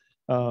slavery.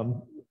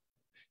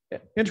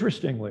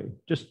 Interestingly,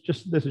 this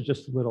is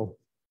just a little,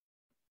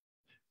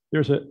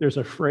 there's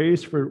a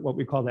phrase for what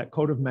we call that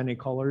coat of many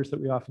colors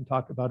that we often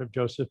talk about of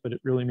Joseph, but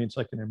it really means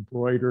like an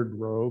embroidered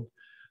robe.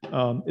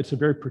 It's a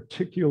very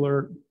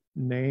particular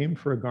name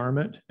for a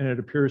garment, and it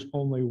appears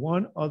only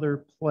one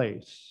other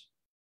place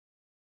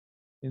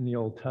in the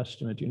Old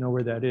Testament. Do you know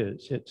where that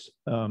is? It's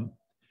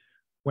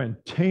when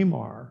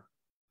Tamar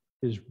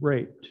is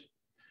raped.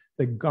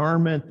 The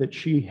garment that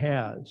she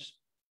has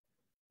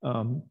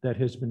that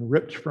has been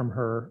ripped from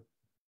her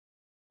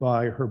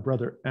by her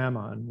brother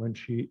Ammon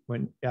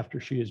after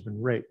she has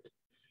been raped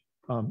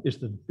is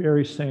the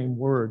very same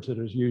words that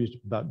is used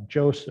about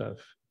Joseph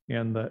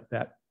and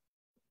that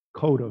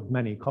coat of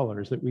many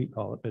colors that we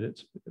call it, but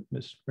it's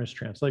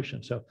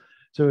mistranslation.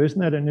 So isn't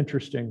that an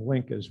interesting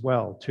link as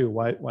well, too,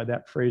 why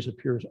that phrase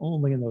appears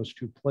only in those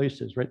two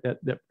places, right?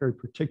 That very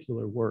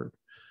particular word.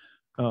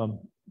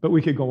 But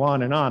we could go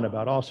on and on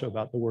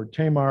about the word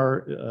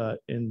Tamar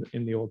in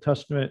the Old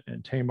Testament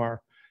and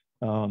Tamar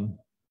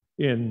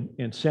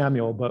in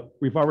Samuel. But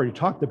we've already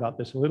talked about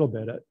this a little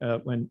bit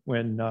when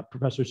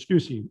Professor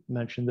Stussy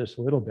mentioned this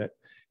a little bit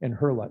in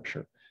her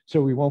lecture.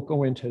 So we won't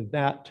go into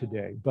that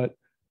today. But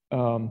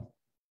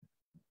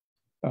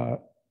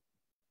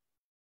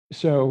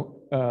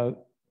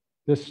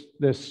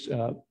this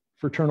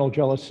fraternal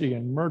jealousy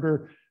and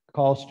murder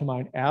calls to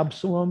mind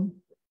Absalom,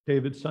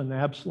 David's son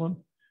Absalom,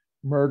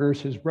 murders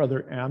his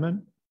brother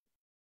Ammon,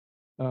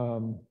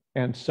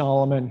 and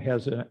Solomon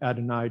has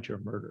Adonijah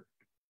murdered.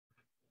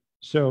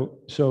 So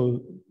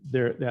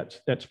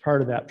that's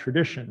part of that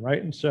tradition,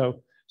 right? And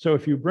so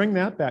if you bring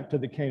that back to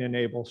the Cain and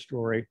Abel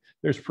story,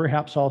 there's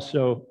perhaps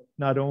also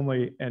not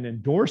only an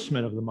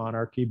endorsement of the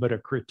monarchy, but a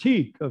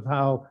critique of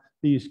how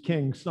these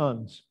king's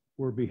sons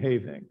were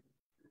behaving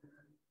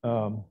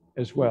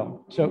as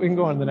well. So we can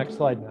go on to the next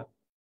slide now.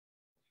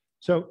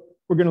 So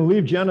we're going to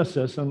leave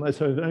Genesis, unless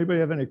does anybody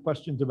have any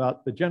questions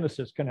about the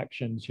Genesis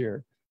connections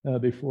here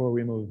before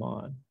we move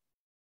on.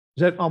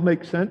 Does that all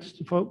make sense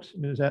to folks? I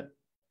mean, is that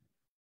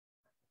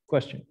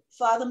question?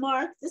 Father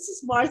Mark, this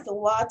is Martha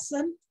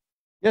Watson.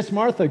 Yes,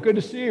 Martha, good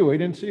to see you. We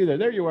didn't see you there.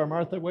 There you are,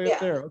 Martha, way up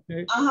there.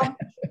 Okay. I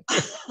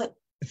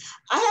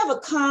have a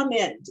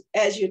comment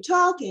as you're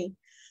talking.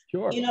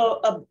 Sure. You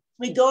know,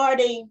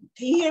 regarding,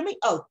 can you hear me?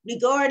 Oh,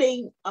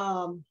 regarding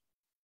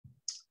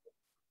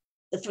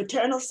the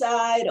fraternal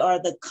side or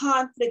the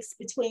conflicts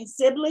between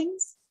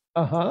siblings.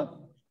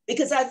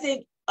 Because I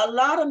think a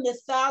lot of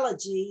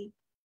mythology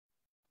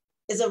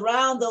is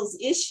around those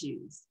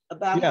issues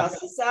about how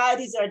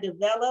societies are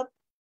developed.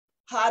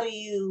 How do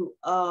you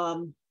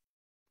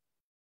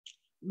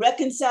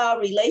reconcile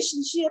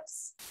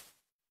relationships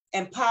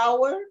and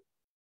power?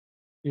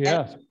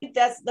 Yes. And I think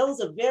those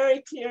are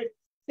very clear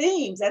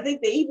themes. I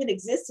think they even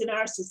exist in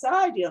our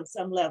society on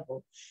some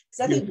level.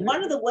 Because I think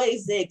one of the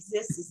ways they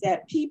exist is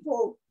that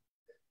people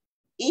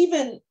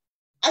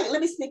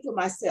let me speak for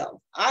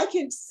myself. I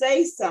can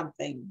say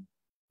something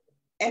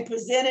and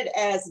present it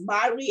as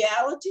my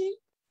reality.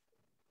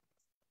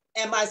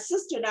 And my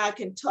sister and I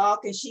can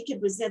talk and she can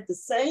present the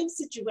same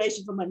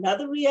situation from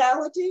another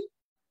reality.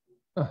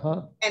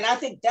 And I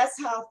think that's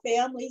how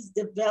families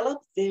develop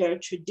their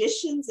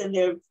traditions and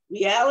their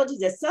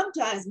realities that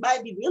sometimes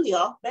might be really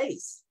off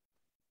base.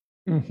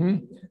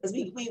 Because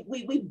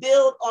we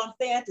build on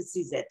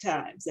fantasies at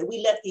times and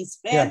we let these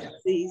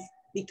fantasies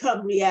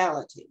become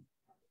reality.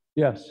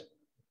 Yes.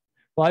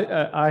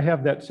 Well, I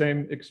have that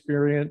same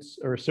experience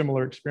or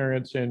similar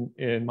experience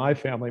in my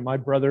family. My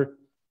brother,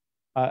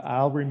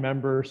 I'll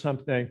remember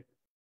something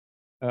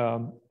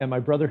and my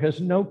brother has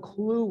no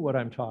clue what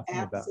I'm talking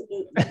about.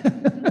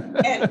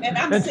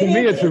 And to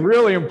me, it's a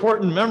really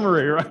important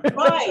memory, right?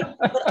 Right,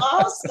 but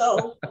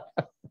also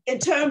in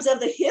terms of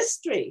the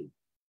history,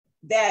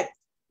 that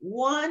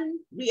one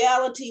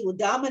reality will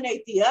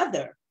dominate the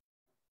other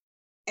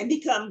and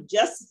become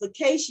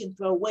justification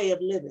for a way of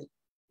living.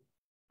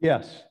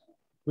 Yes,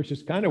 which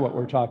is kind of what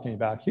we're talking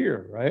about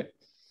here, right?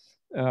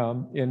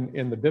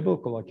 In the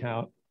biblical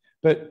account.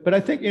 But I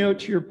think,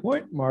 to your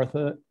point,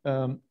 Martha,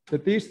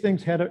 that these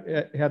things had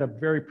a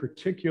very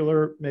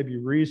particular maybe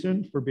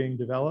reason for being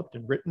developed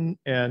and written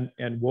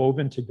and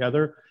woven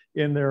together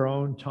in their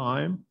own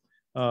time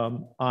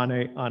on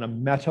a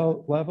meta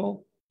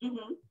level.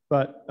 Mm-hmm.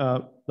 But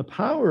the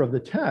power of the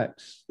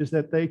text is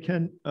that they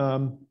can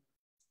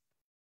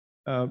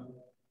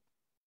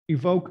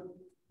evoke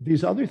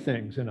these other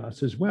things in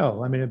us as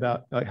well. I mean,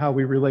 about how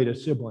we relate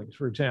as siblings,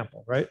 for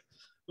example, right?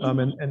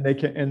 And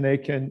they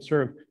can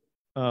sort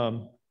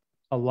of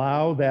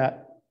allow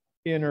that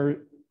inner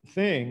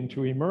thing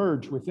to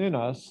emerge within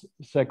us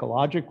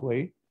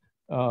psychologically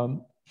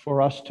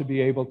for us to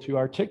be able to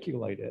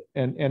articulate it.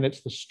 And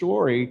it's the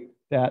story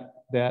that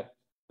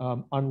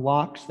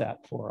unlocks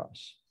that for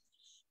us.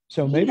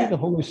 So maybe the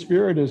Holy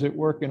Spirit is at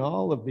work in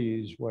all of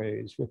these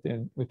ways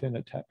within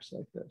a text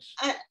like this.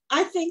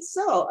 I think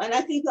so. And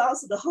I think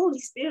also the Holy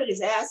Spirit is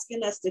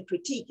asking us to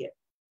critique it.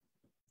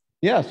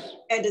 Yes.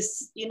 And to,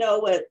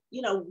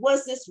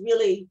 was this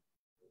really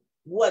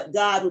what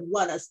God would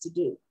want us to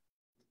do?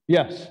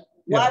 Yes.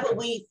 Why would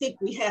we think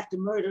we have to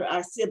murder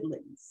our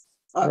siblings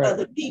or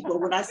other people?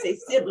 When I say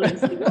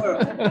siblings, the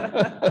world.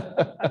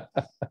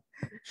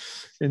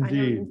 Indeed. I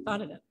never even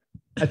thought of it.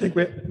 I think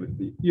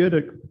you had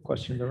a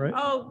question, though, right?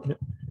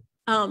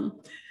 Oh,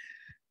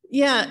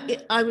 yeah.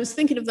 I was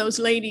thinking of those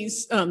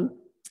ladies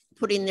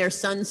putting their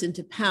sons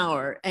into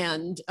power,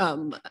 and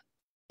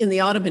in the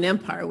Ottoman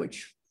Empire,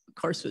 which of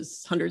course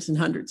was hundreds and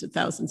hundreds of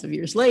thousands of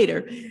years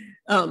later,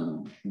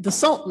 the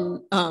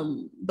Sultan,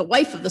 the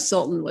wife of the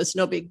Sultan was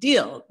no big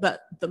deal,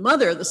 but the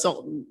mother of the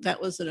Sultan,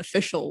 that was an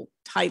official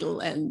title,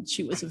 and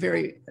she was a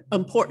very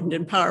important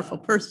and powerful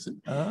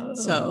person. Oh.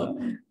 So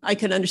I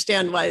can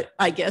understand why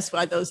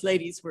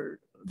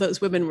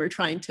those women were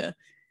trying to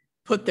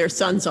put their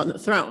sons on the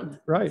throne.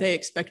 Right. They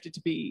expected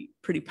to be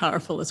pretty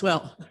powerful as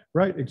well.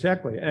 Right,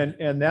 exactly.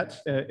 And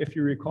that's, if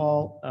you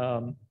recall,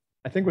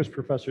 I think it was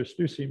Professor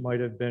Stussy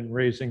might have been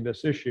raising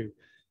this issue,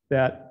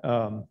 that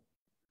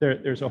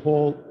there's a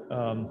whole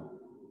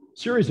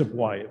series of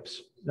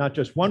wives, not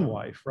just one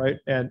wife, right?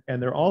 And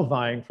they're all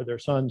vying for their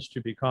sons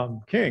to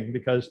become king,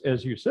 because,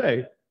 as you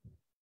say,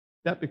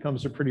 that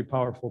becomes a pretty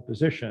powerful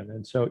position.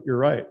 And so you're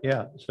right,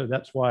 yeah. So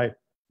that's why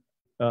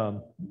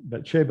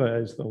Bathsheba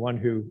is the one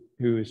who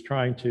is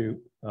trying to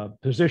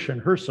position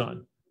her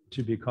son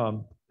to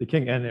become the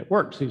king, and it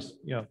works. He's,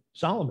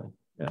 Solomon.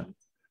 Yeah.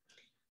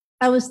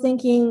 I was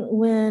thinking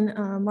when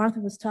Martha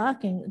was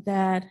talking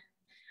that.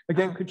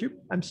 Again, could you?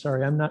 I'm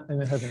sorry, I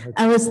haven't heard.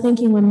 I was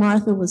thinking when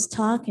Martha was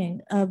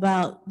talking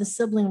about the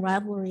sibling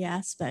rivalry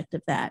aspect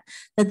of that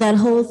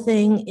whole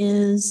thing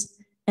is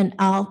an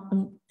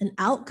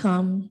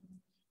outcome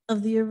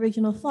of the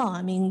original fall.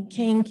 I mean,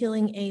 Cain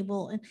killing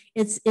Abel, and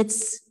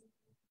it's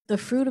the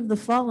fruit of the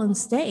fallen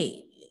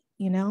state,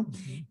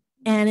 Mm-hmm.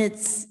 And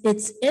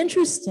it's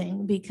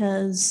interesting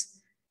because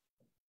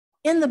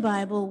in the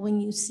Bible, when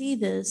you see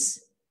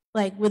this,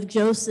 like with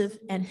Joseph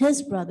and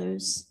his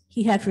brothers,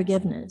 he had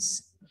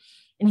forgiveness.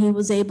 And he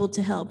was able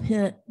to help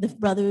the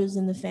brothers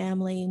and the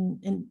family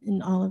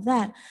and all of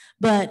that.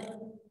 But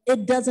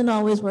it doesn't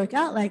always work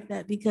out like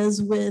that,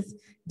 because with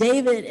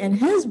David and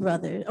his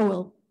brother,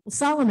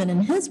 Solomon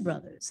and his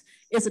brothers,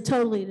 it's a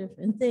totally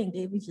different thing.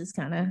 David just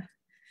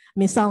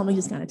Solomon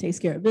just kind of takes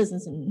care of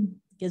business and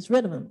gets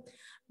rid of him.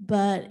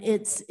 But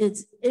it's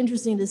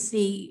interesting to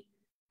see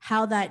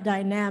how that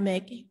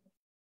dynamic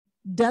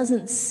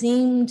doesn't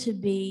seem to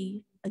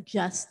be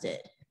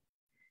adjusted.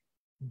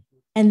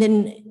 And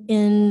then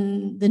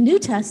in the New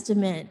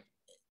Testament,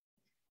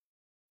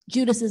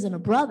 Judas isn't a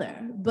brother,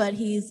 but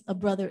he's a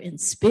brother in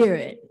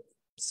spirit,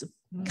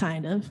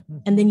 kind of.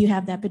 And then you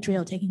have that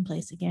betrayal taking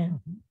place again.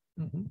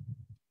 Mm-hmm.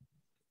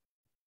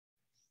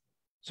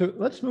 So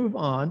let's move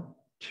on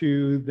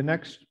to the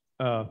next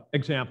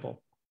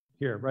example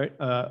here, right,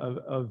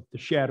 of the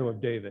shadow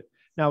of David.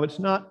 Now, it's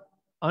not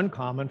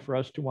uncommon for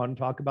us to want to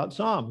talk about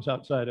Psalms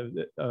outside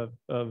of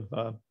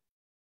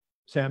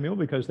Samuel,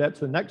 because that's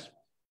the next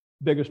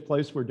biggest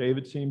place where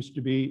David seems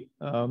to be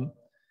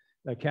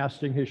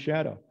casting his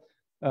shadow.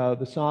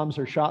 The Psalms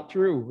are shot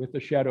through with the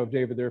shadow of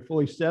David. There are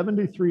fully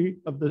 73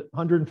 of the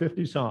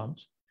 150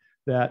 Psalms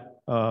that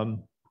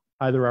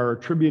either are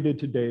attributed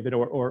to David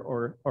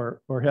or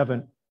have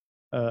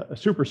a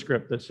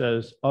superscript that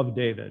says of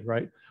David,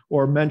 right?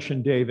 Or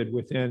mention David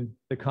within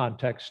the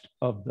context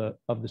of the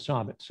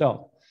Psalm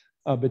itself.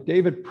 But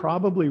David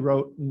probably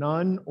wrote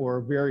none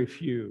or very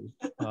few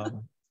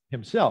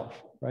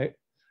himself, right?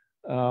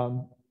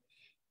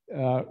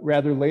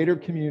 Rather later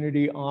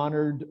community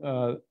honored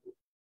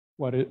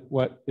what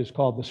is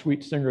called the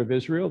sweet singer of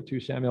Israel, 2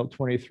 Samuel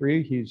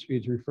 23.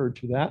 He's referred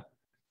to that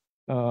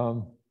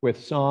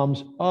with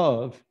Psalms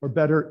of, or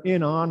better,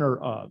 in honor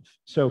of.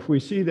 So if we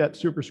see that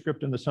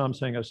superscript in the Psalm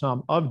saying a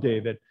Psalm of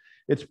David,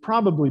 it's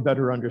probably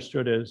better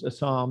understood as a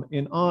Psalm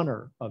in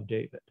honor of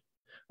David,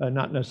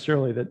 not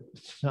necessarily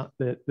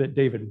that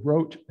David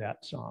wrote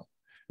that Psalm.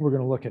 We're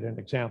going to look at an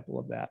example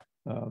of that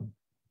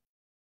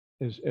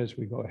as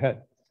we go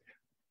ahead.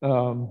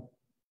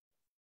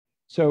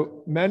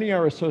 So many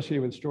are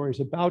associated with stories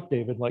about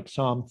David, like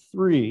Psalm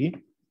 3,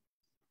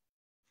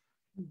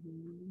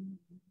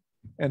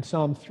 And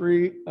Psalm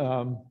 3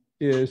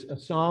 is a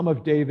psalm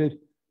of David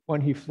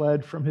when he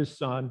fled from his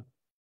son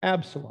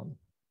Absalom.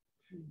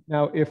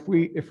 Now, if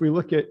we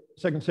look at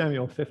 2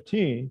 Samuel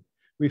 15,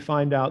 we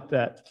find out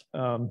that,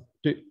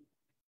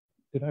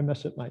 did I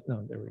mess up my,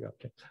 no, there we go,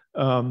 okay.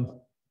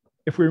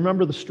 If we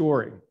remember the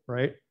story,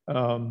 right?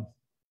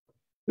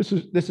 This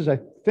is, I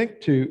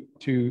think,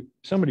 to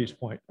somebody's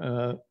point,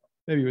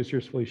 maybe it was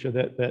yours, Felicia,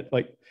 that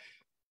like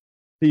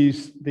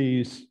these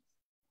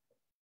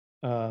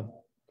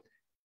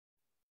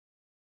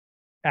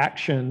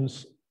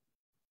actions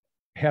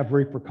have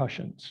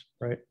repercussions,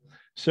 right?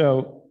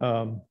 So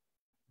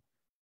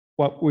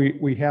what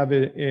we have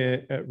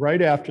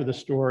right after the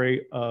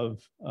story of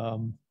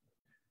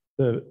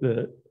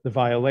the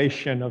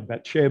violation of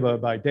Bathsheba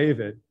by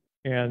David,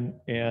 and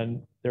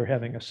they're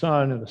having a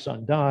son, and the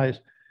son dies.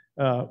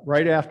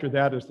 Right after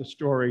that is the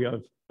story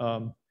of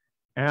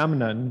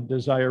Amnon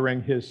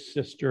desiring his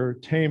sister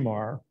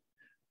Tamar,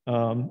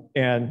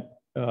 and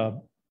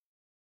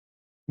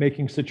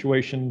making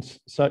situations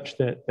such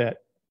that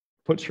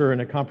puts her in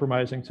a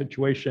compromising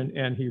situation,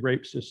 and he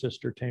rapes his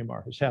sister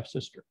Tamar, his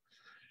half-sister.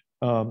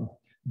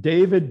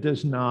 David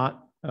does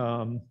not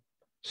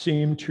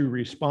seem to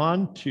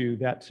respond to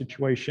that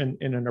situation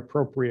in an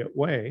appropriate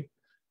way.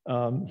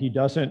 He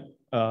doesn't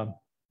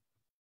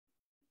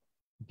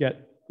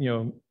get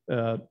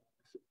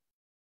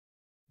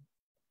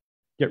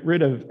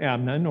rid of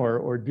Amnon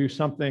or do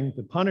something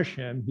to punish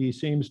him. He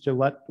seems to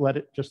let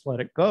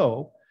it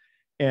go.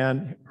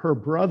 And her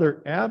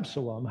brother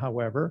Absalom,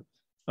 however,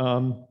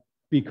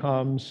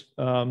 becomes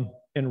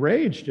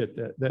enraged at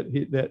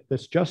that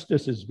this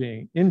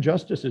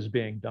injustice is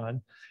being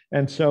done.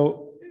 And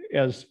so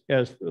as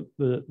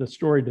the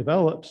story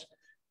develops,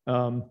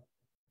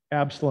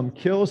 Absalom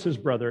kills his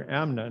brother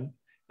Amnon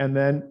and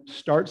then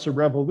starts a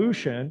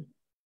revolution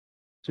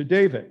to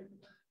David.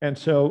 And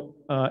so,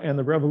 and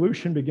the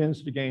revolution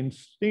begins to gain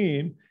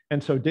steam.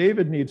 And so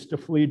David needs to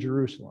flee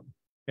Jerusalem.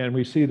 And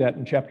we see that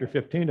in chapter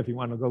 15. If you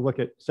want to go look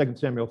at 2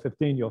 Samuel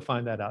 15, you'll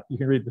find that out. You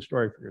can read the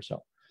story for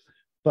yourself.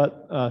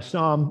 But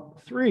Psalm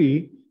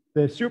 3,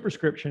 the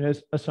superscription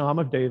is a psalm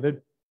of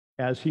David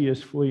as he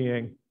is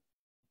fleeing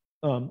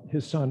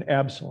his son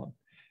Absalom.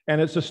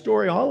 And it's a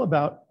story all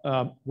about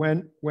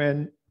when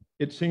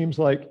it seems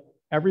like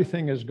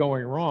everything is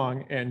going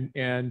wrong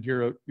and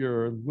you're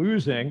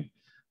losing,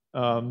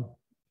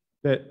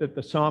 that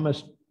the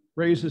psalmist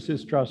raises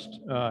his trust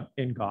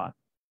in God.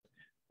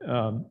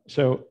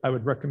 So I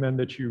would recommend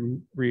that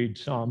you read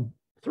Psalm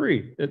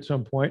 3 at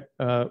some point.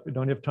 We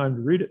don't have time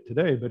to read it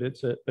today, but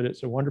it's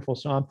a wonderful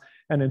psalm.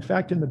 And in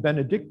fact, in the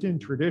Benedictine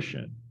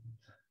tradition,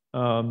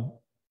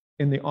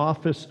 in the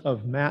office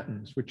of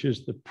Matins, which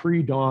is the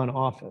pre-dawn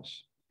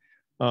office,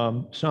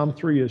 Psalm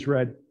 3 is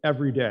read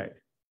every day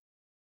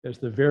as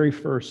the very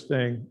first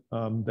thing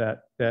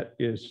that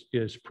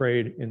is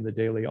prayed in the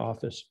daily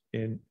office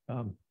in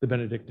the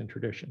Benedictine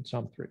tradition,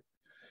 Psalm 3.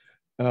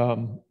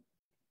 But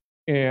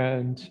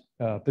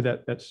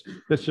that's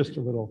just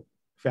a little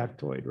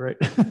factoid, right?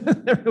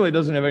 That really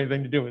doesn't have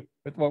anything to do with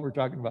what we're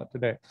talking about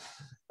today.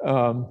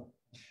 So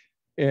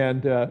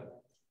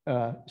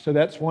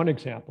that's one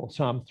example.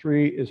 Psalm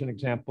 3 is an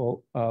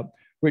example of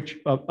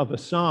a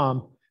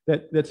psalm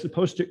that's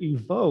supposed to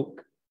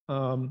evoke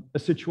a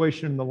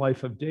situation in the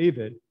life of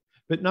David,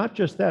 but not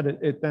just that.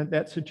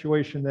 That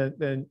situation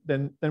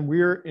then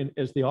we're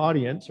as the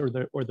audience or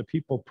the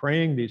people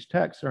praying these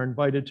texts are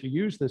invited to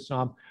use this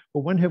psalm.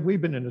 But when have we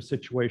been in a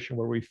situation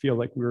where we feel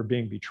like we were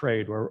being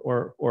betrayed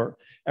or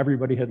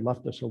everybody had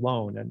left us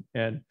alone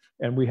and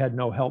we had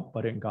no help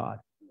but in God?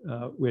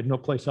 We had no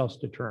place else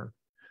to turn.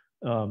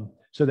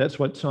 So that's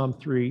what Psalm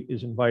 3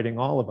 is inviting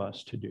all of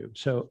us to do.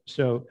 So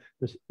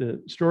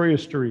the story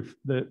is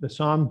the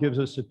psalm gives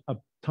us a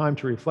time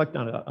to reflect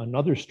on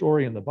another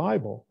story in the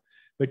Bible,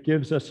 but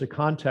gives us a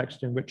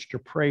context in which to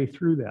pray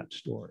through that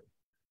story.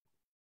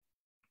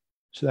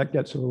 So that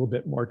gets a little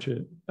bit more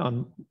to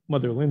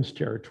Mother Lynn's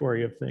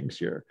territory of things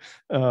here,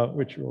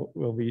 which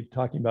we'll be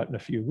talking about in a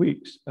few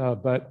weeks.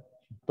 So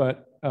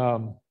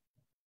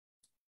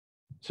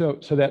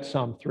that's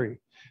Psalm 3.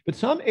 But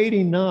Psalm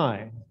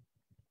 89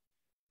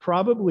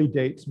 probably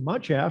dates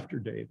much after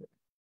David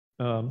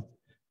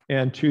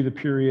and to the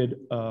period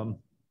of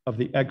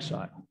the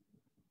exile.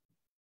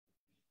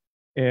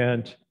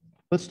 And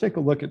let's take a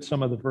look at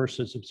some of the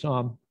verses of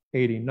Psalm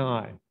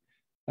 89,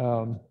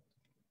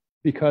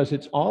 because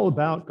it's all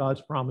about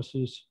God's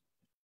promises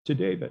to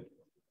David.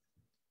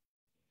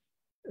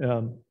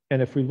 And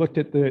if we looked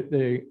at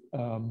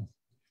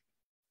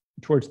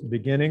towards the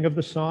beginning of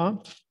the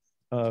psalm,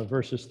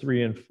 verses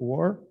 3 and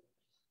 4,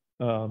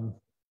 the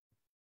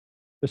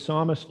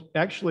psalmist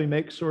actually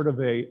makes sort of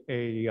a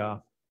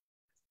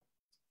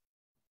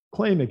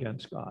claim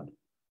against God.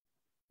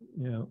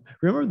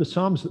 Remember the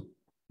Psalms.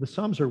 The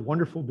Psalms are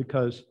wonderful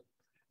because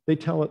they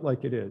tell it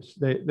like it is.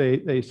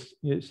 They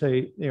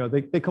say,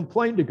 they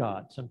complain to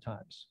God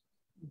sometimes.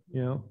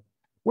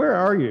 Where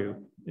are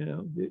you?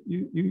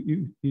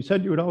 You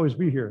said you would always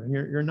be here, and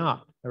you're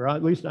not, or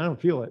at least I don't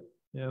feel it.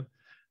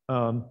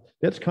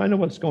 That's kind of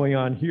what's going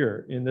on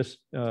here in this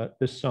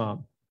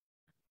psalm.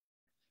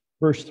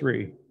 Verse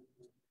 3,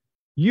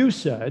 you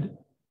said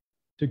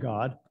to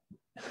God,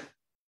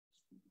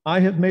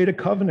 I have made a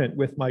covenant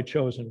with my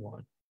chosen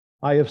one.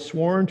 I have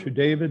sworn to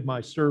David,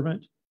 my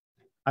servant,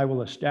 I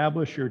will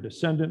establish your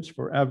descendants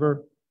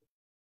forever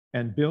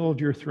and build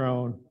your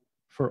throne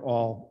for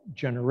all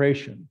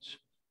generations.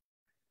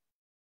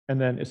 And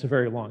then it's a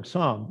very long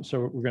psalm, so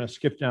we're going to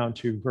skip down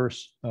to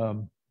verse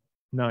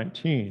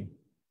 19.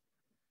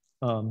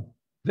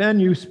 Then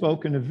you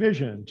spoke in a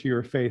vision to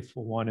your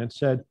faithful one and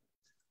said,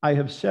 I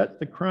have set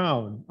the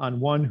crown on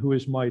one who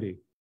is mighty.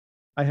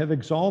 I have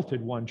exalted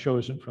one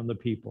chosen from the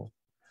people.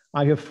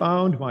 I have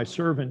found my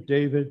servant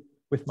David.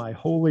 With my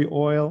holy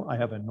oil, I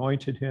have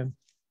anointed him.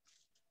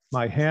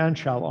 My hand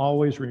shall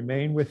always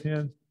remain with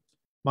him.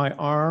 My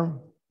arm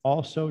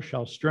also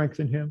shall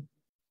strengthen him.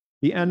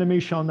 The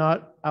enemy shall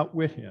not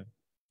outwit him.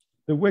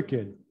 The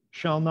wicked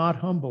shall not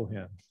humble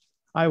him.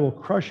 I will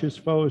crush his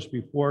foes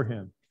before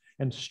him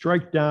and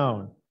strike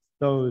down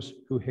those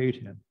who hate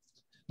him.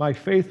 My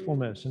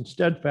faithfulness and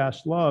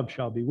steadfast love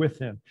shall be with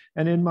him,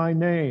 and in my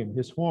name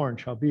his horn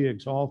shall be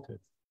exalted.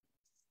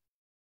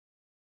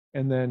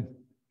 And then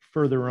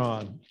further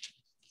on,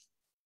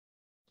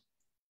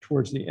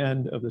 towards the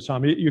end of the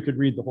psalm, you could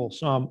read the whole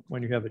psalm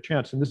when you have a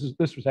chance. And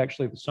this was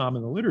actually the psalm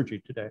in the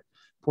liturgy today,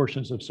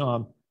 portions of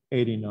Psalm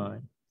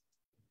 89.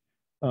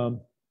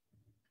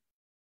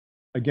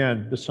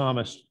 Again, the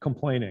psalmist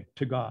complaining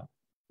to God.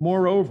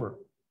 Moreover,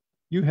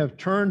 you have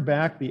turned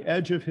back the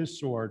edge of his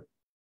sword,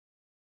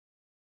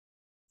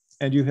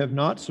 and you have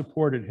not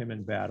supported him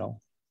in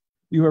battle.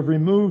 You have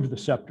removed the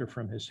scepter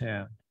from his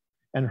hand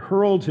and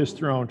hurled his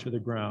throne to the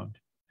ground.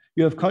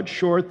 You have cut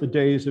short the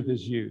days of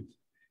his youth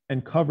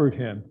and covered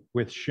him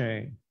with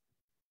shame.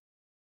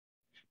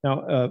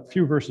 Now, a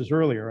few verses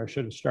earlier, I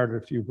should have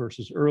started a few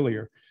verses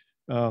earlier.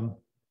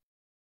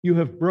 You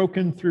have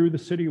broken through the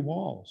city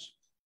walls.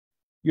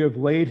 You have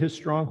laid his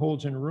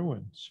strongholds in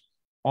ruins.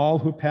 All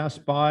who pass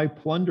by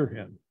plunder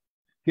him.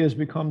 He has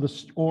become the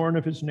scorn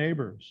of his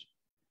neighbors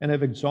and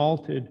have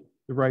exalted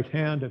the right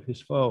hand of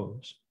his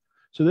foes.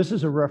 So this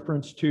is a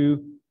reference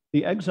to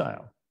the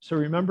exile. So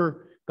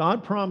remember,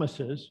 God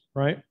promises,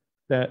 right,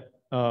 that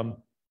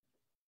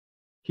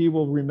he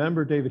will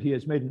remember David. He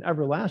has made an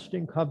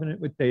everlasting covenant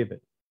with David.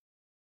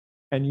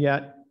 And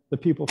yet the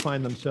people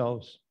find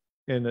themselves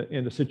in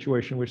a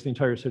situation in which the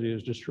entire city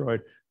is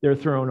destroyed. They're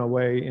thrown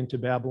away into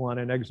Babylon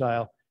in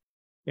exile.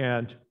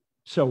 And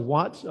so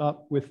what's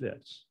up with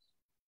this?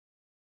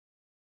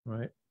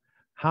 Right?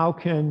 How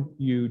can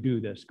you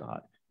do this,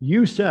 God?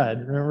 You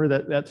said, remember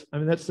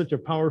that's such a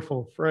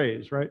powerful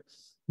phrase, right?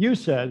 You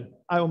said,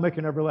 I will make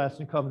an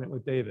everlasting covenant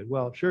with David.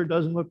 Well, it sure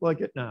doesn't look like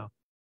it now,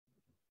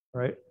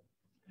 right?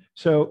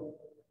 So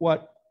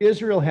what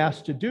Israel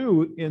has to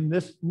do in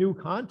this new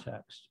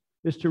context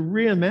is to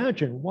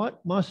reimagine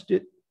what must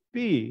it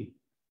be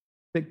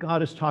that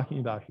God is talking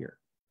about here.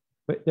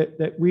 But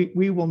that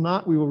we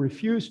will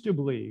refuse to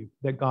believe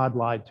that God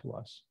lied to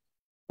us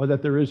or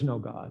that there is no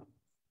God.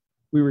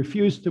 We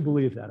refuse to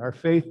believe that. Our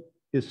faith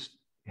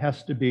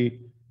has to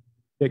be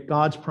that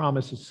God's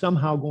promise is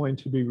somehow going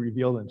to be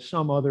revealed in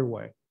some other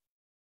way.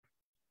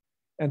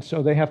 And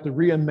so they have to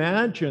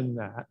reimagine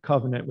that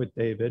covenant with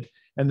David.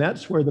 And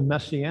that's where the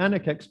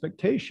messianic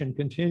expectation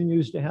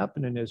continues to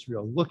happen in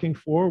Israel, looking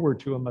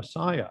forward to a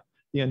Messiah,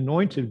 the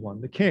anointed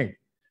one, the king.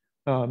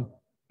 And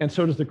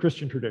so does the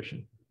Christian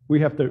tradition. We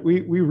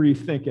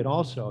rethink it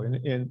also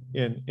in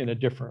a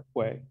different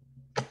way.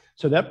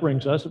 So that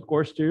brings us, of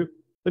course, to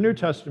the New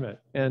Testament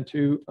and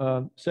to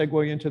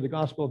segue into the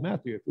Gospel of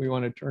Matthew, if we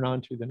want to turn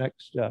on to the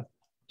next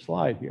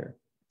slide here.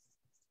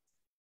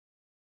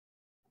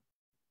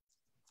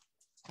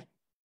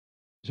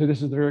 So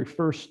this is the very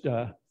first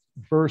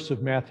verse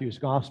of Matthew's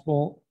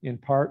Gospel. In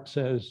part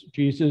says,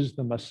 Jesus,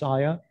 the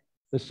Messiah,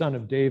 the son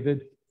of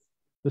David,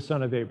 the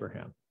son of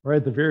Abraham. Right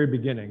at the very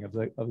beginning of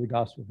the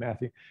Gospel of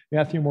Matthew.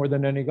 Matthew, more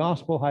than any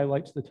gospel,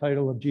 highlights the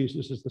title of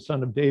Jesus as the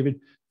son of David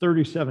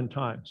 37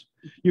 times.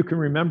 You can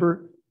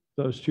remember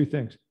those two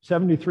things.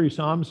 73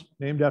 Psalms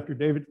named after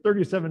David,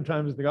 37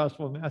 times in the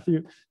Gospel of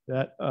Matthew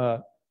that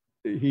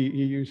he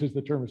uses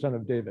the term son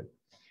of David.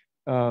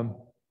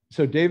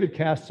 So David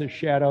casts his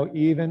shadow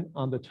even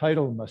on the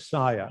title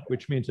Messiah,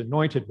 which means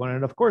anointed one.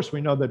 And of course, we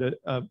know that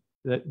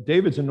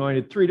David's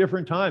anointed 3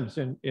 different times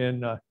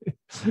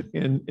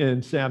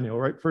in Samuel,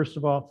 right? First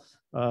of all,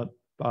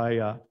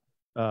 by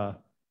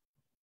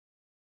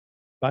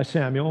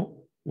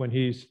Samuel when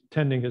he's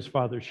tending his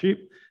father's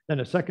sheep,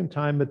 then a second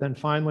time, but then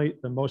finally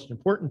the most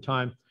important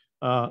time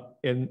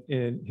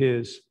in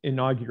his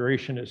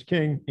inauguration as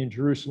king in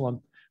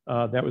Jerusalem.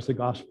 That was the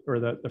gospel, or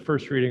the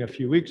first reading a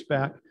few weeks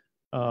back,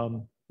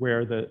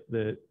 where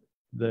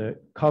the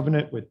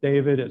covenant with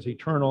David as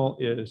eternal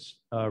is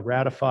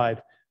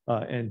ratified.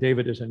 And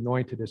David is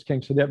anointed as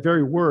king. So that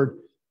very word,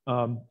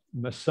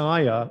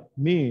 Messiah,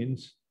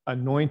 means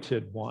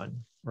anointed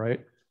one,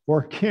 right?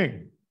 Or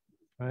king,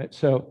 right?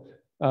 So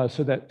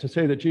that to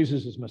say that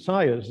Jesus is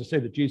Messiah is to say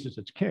that Jesus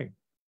is king.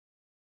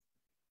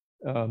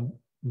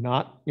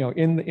 not,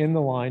 in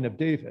the line of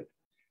David.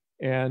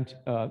 And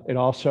it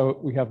also,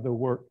 we have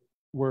the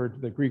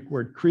the Greek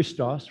word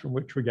Christos, from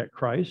which we get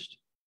Christ.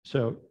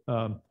 So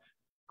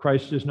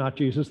Christ is not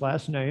Jesus'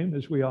 last name,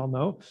 as we all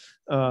know,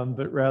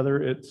 but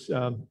rather it's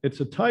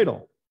a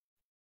title,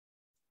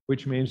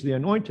 which means the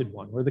anointed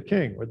one, or the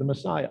king, or the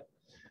Messiah.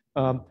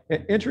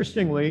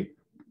 Interestingly,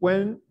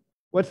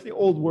 what's the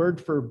old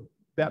word for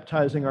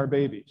baptizing our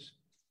babies?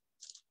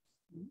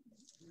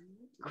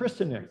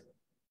 Christening,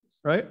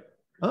 right?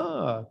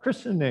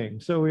 Christening.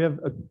 So we have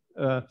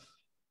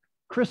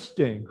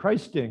Christing,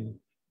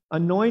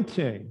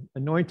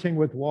 anointing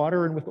with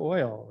water and with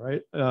oil,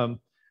 right?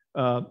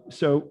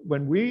 So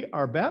when we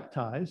are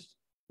baptized,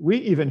 we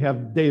even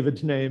have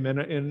David's name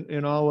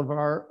in all of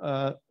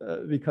our,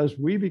 because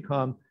we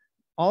become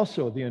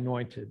also the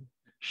anointed,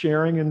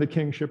 sharing in the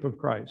kingship of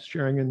Christ,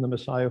 sharing in the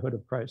messiahhood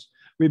of Christ.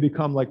 We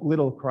become like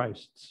little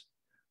Christs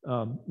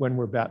when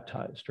we're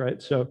baptized,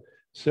 right? So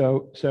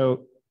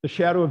the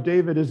shadow of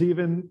David is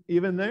even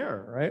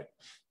there, right?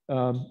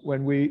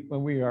 When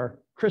we are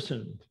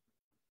christened.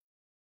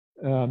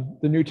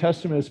 The New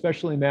Testament,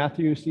 especially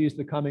Matthew, sees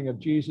the coming of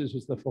Jesus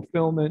as the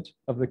fulfillment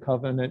of the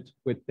covenant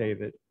with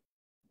David.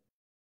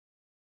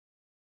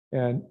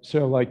 And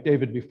so, like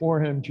David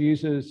before him,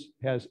 Jesus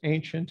has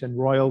ancient and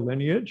royal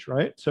lineage,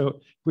 right? So if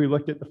we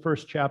looked at the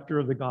first chapter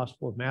of the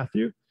Gospel of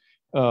Matthew,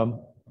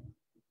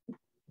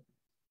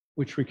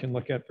 which we can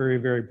look at very,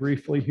 very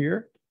briefly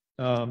here.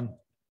 Give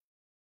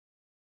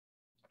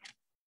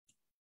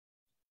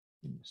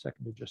me a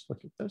second to just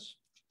look at this.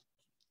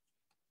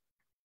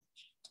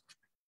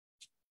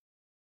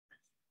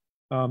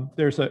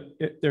 There's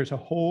a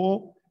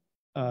whole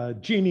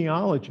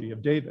genealogy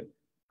of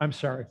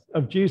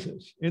of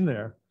Jesus in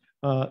there,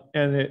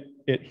 and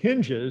it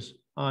hinges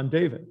on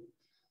David.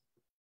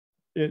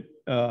 It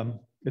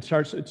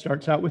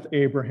starts out with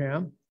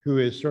Abraham, who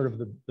is sort of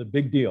the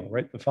big deal,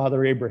 right? The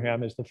father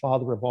Abraham is the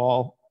father of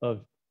all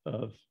of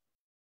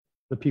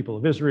the people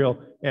of Israel,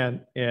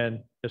 and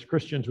as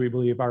Christians we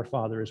believe our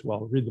father as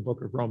well. Read the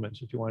book of Romans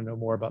if you want to know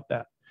more about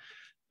that.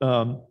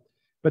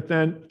 But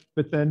then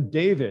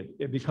David,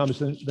 it becomes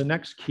the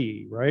next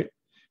key, right?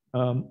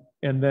 And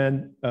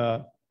then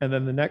the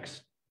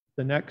next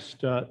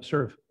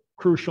sort of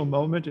crucial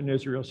moment in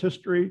Israel's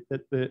history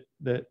that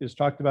is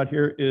talked about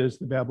here is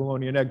the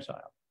Babylonian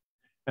exile,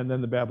 and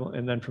then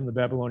from the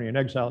Babylonian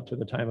exile to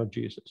the time of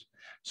Jesus.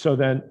 So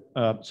then,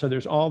 so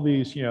there's all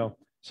these, so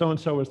and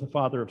so is the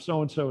father of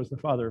so and so is the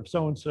father of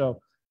so and so.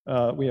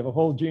 We have a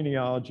whole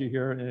genealogy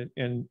here,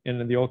 and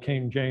in the Old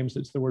King James,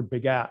 it's the word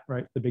begat,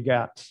 right? The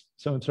begats.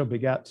 So and so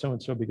begat, so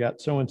and so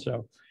begat, so and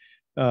so.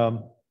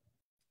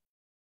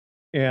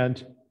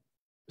 And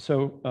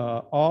so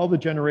all the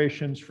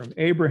generations from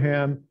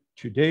Abraham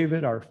to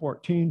David are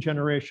 14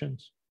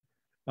 generations,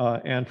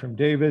 and from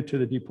David to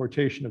the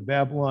deportation of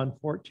Babylon,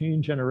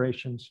 14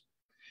 generations,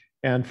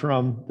 and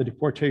from the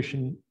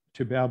deportation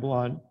to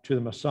Babylon to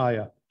the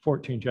Messiah,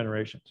 14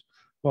 generations.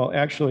 Well,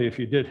 actually, if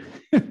you did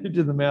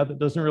the math, it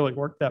doesn't really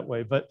work that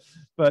way, but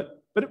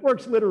it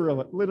works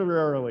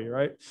literally,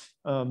 right?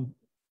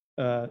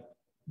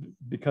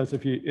 Because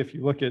if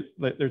you look at,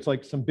 there's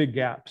like some big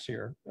gaps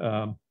here,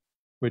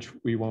 which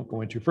we won't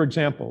go into. For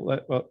example,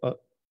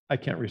 I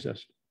can't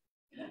resist.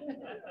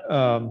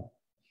 Where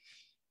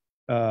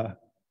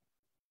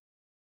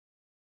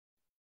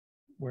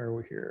are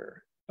we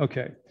here?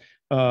 Okay.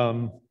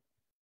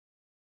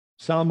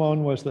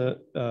 Salmon was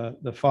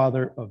the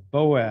father of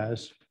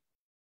Boaz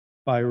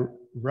by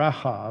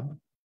Rahab,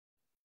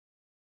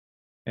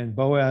 and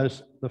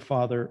Boaz the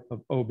father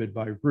of Obed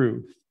by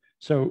Ruth.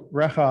 So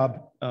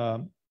Rahab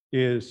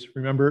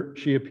remember,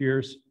 she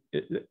appears,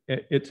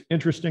 it's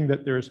interesting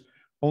that there's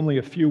only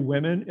a few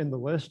women in the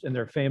list, and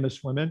they're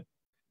famous women,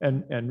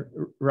 and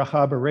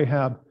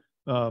Rahab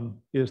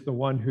is the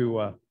one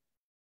who,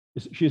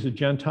 she's a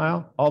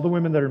Gentile. All the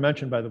women that are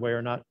mentioned, by the way,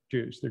 are not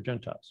Jews, they're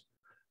Gentiles.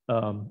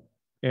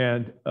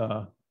 And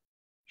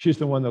she's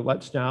the one that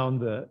lets down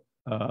to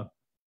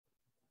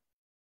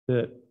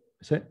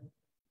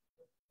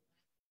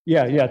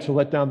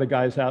let down the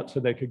guys out so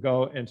they could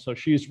go. And so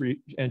she's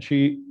in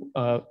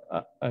Jericho,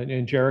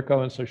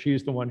 and so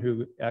she's the one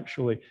who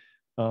actually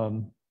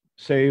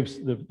saves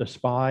the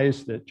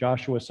spies that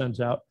Joshua sends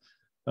out.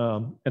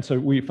 And so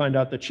we find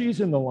out that she's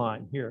in the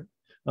line here.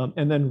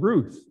 And then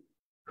Ruth,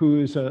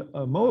 who is a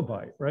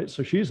Moabite, right?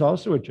 So she's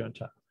also a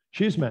Gentile.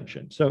 She's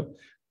mentioned. So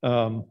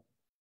the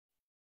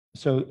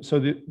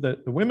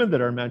women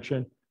that are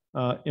mentioned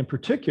in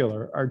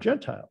particular are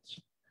Gentiles.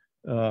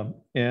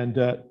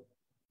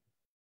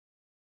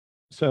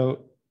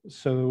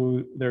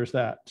 So there's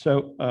that.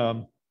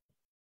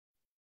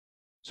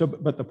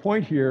 But the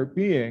point here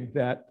being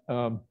that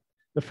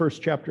the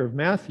first chapter of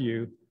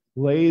Matthew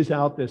lays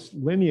out this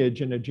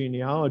lineage and a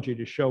genealogy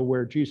to show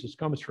where Jesus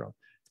comes from.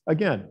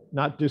 Again,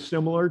 not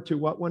dissimilar to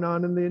what went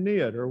on in the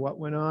Aeneid or what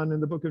went on in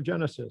the book of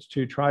Genesis,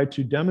 to try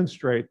to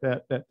demonstrate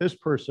that this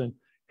person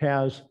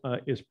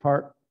is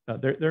part.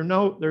 They're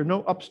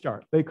no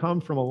upstart. They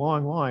come from a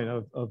long line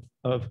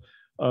of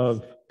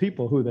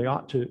people who they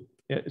ought to.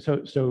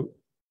 So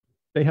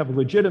they have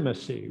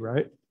legitimacy,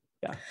 right?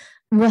 Yeah.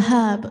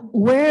 Rahab,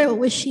 where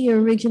was she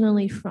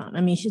originally from?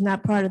 I mean, she's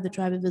not part of the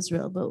tribe of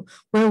Israel, but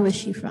where was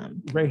she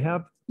from?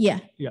 Rahab? Yeah.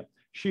 Yeah.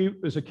 She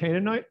was a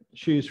Canaanite.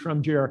 She's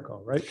from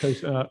Jericho, right?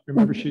 Because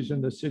remember, she's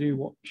in the city.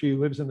 She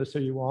lives in the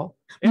city wall.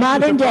 And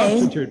modern she's a day,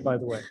 prostitute, by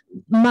the way.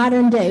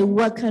 Modern day,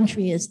 what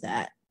country is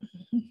that?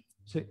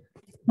 See,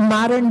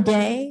 modern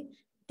day,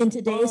 in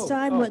today's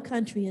time, what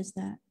country is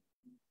that?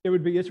 it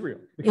would be Israel.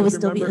 It would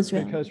still be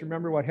Israel. Because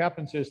remember, what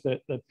happens is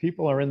that the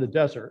people are in the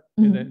desert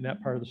in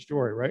that part of the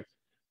story, right?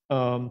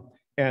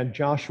 And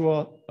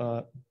Joshua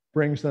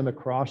brings them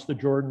across the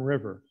Jordan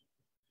River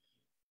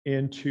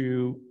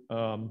into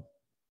the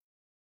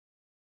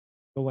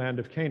land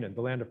of Canaan,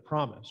 the land of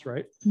promise,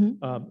 right?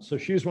 So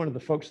she's one of the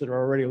folks that are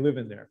already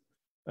living there,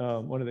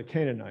 one of the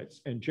Canaanites.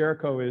 And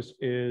Jericho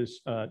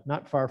is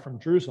not far from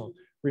Jerusalem.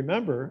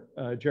 Remember,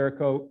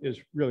 Jericho is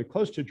really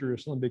close to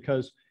Jerusalem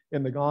because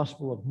in the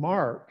Gospel of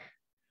Mark,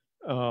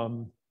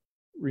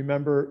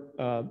 remember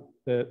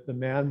the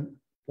man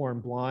born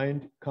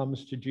blind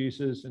comes to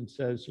Jesus and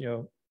says, you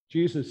know,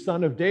 Jesus,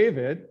 son of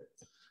David,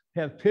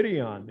 have pity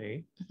on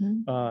me.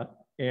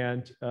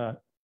 And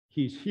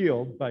he's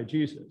healed by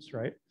Jesus,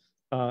 right?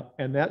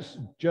 And that's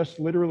just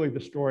literally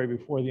the story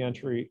before the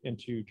entry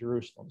into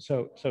Jerusalem.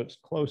 So it's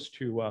close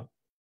to,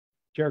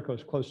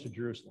 Jericho's close to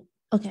Jerusalem.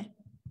 Okay.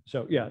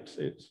 So yeah,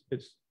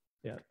 it's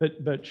yeah,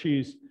 but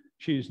she's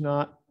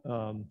not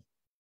a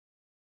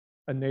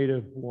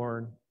native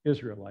born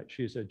Israelite.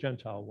 She's a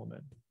Gentile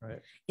woman,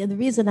 right? Yeah, the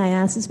reason I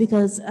asked is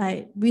because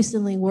I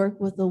recently worked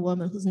with a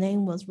woman whose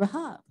name was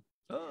Rahab.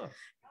 Oh.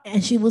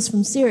 And she was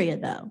from Syria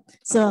though.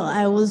 So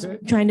I was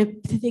trying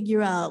to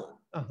figure out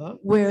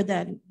where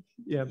that,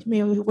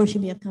 where she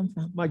may have come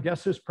from. My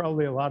guess is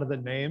probably a lot of the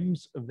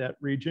names of that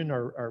region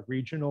are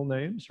regional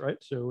names, right?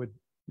 So it would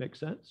make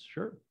sense,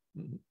 sure.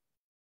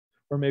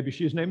 Or maybe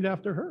she's named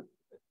after her.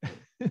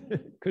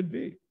 Could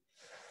be.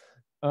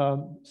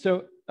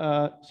 So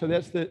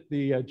that's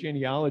the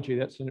genealogy.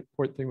 That's an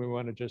important thing we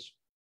want to just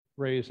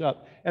raise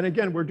up. And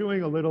again, we're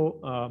doing a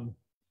little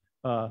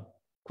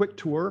quick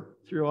tour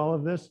through all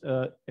of this,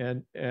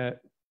 and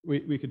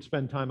we could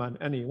spend time on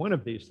any one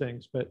of these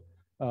things. But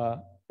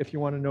if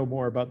you want to know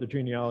more about the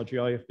genealogy,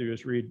 all you have to do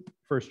is read the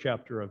first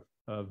chapter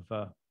of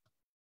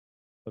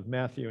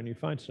Matthew, and you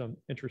find some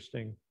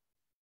interesting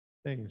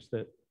things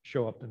that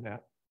show up in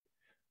that.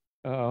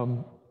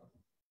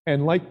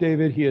 And like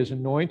David, he is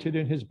anointed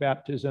in his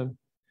baptism,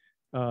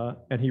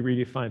 and he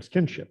redefines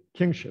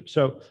kingship.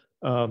 So,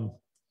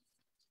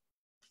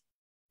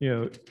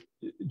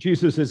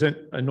 Jesus isn't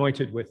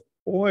anointed with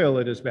oil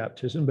at his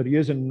baptism, but he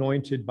is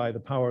anointed by the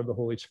power of the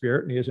Holy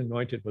Spirit, and he is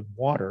anointed with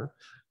water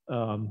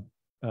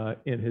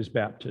in his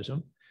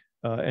baptism.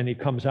 And he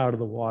comes out of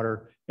the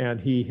water, and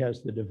he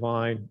has the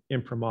divine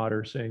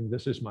imprimatur saying,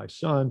 "This is my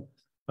son,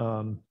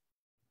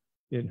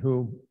 in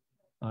whom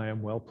I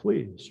am well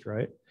pleased,"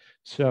 right?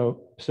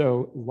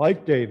 So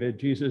like David,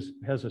 Jesus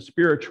has a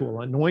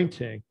spiritual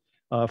anointing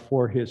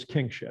for his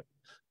kingship.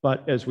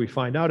 But as we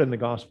find out in the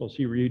Gospels,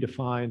 he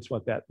redefines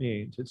what that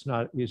means. He's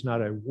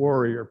not a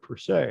warrior per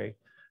se,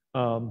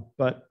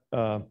 but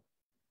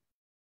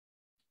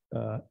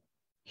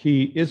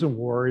he is a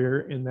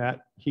warrior in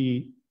that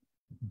he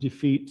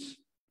defeats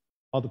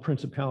all the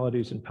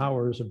principalities and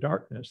powers of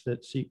darkness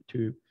that seek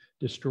to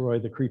destroy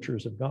the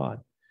creatures of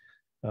God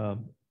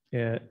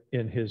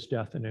in his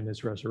death and in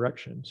his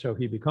resurrection. So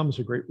he becomes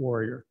a great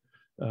warrior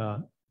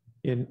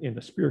in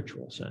a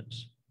spiritual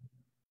sense.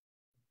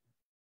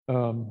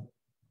 Then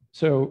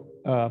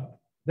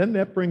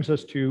that brings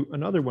us to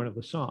another one of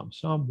the Psalms,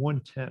 Psalm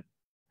 110.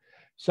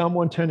 Psalm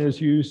 110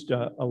 is used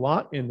a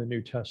lot in the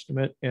New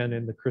Testament and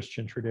in the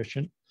Christian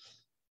tradition.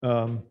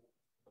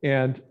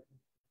 And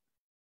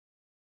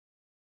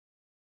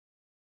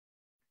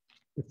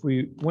if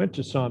we went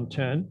to Psalm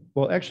 10,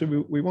 well,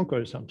 actually, we won't go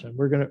to Psalm 10.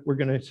 We're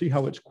gonna see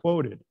how it's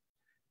quoted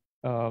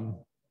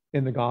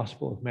in the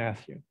Gospel of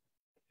Matthew.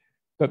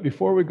 But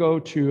before we go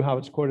to how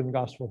it's quoted in the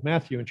Gospel of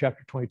Matthew in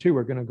chapter 22,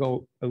 we're going to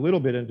go a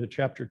little bit into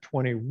chapter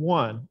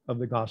 21 of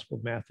the Gospel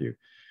of Matthew,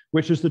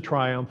 which is the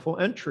triumphal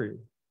entry,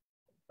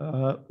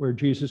 where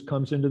Jesus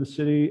comes into the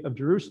city of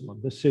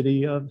Jerusalem, the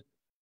city of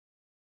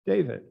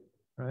David,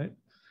 right?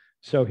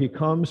 So he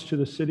comes to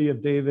the city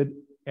of David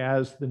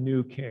as the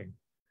new king,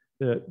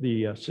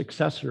 the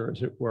successor,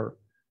 as it were,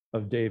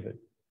 of David.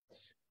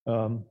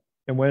 And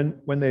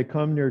when they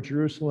come near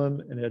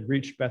Jerusalem and had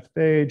reached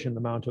Bethphage and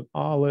the Mount of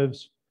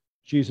Olives,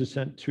 Jesus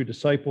sent 2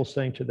 disciples,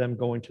 saying to them,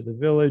 "Go into the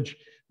village,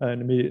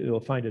 and immediately you'll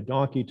find a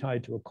donkey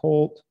tied to a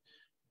colt.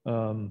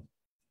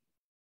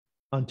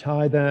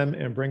 Untie them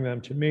and bring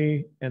them to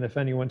me. And if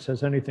anyone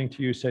says anything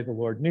to you, say the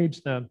Lord needs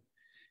them,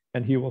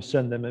 and he will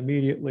send them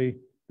immediately."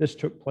 This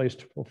took place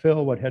to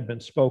fulfill what had been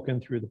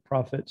spoken through the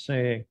prophet,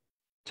 saying,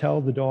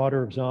 "Tell the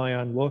daughter of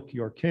Zion, look,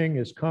 your king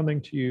is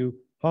coming to you,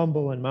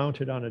 humble and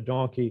mounted on a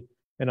donkey,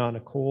 and on a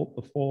colt,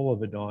 the foal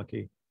of a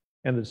donkey."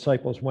 And the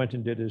disciples went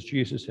and did as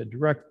Jesus had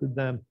directed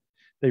them.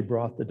 They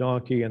brought the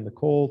donkey and the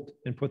colt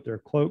and put their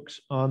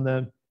cloaks on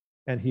them,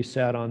 and he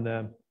sat on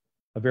them.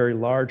 A very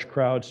large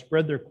crowd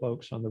spread their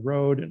cloaks on the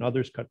road, and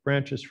others cut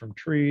branches from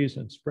trees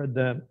and spread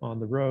them on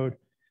the road.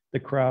 The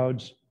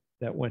crowds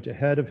that went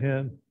ahead of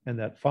him and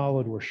that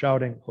followed were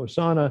shouting,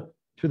 "Hosanna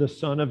to the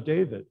Son of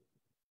David.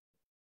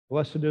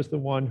 Blessed is the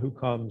one who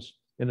comes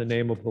in the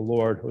name of the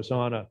Lord.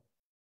 Hosanna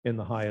in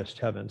the highest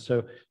heaven."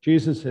 So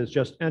Jesus has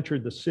just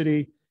entered the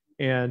city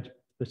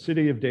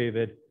of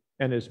David,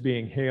 and is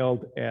being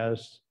hailed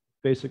as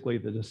basically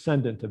the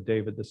descendant of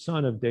David, the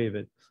son of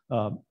David,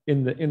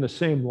 in the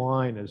same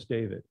line as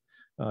David.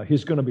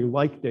 He's going to be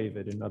like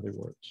David, in other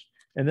words.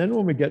 And then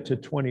when we get to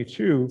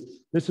 22,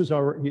 this is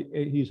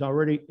he's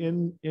already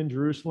in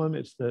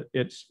Jerusalem.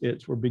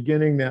 We're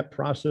beginning that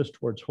process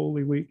towards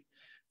Holy Week,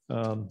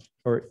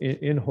 or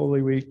in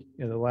Holy Week,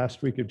 in the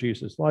last week of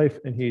Jesus' life,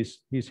 and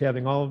he's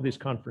having all of these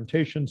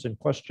confrontations and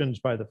questions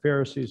by the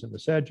Pharisees and the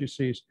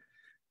Sadducees,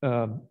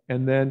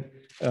 and then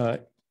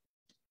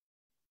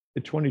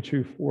at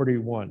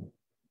 22:41,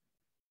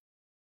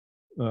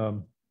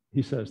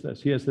 he says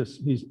this.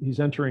 He's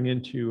entering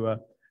into a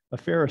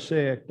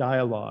Pharisaic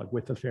dialogue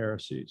with the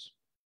Pharisees.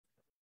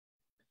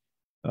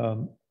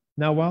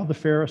 Now, while the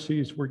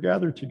Pharisees were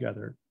gathered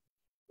together,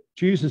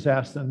 Jesus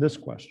asked them this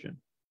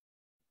question: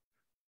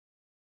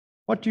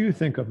 "What do you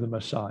think of the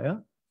Messiah?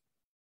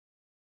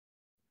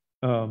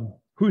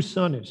 Whose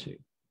son is he?"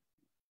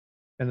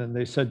 And then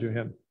they said to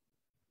him,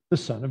 "The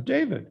son of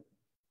David."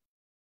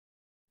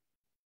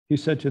 He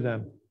said to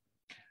them,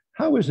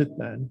 "How is it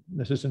then,"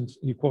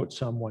 he quotes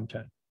Psalm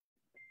 110,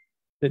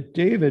 "that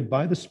David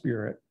by the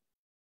Spirit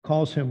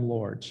calls him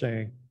Lord,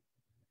 saying,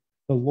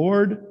 'The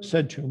Lord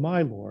said to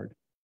my Lord,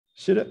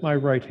 sit at my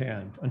right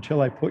hand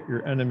until I put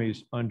your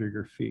enemies under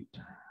your feet'?"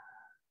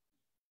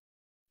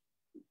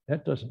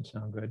 That doesn't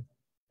sound good.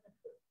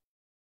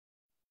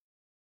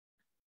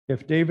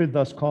 If David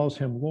thus calls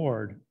him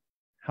Lord,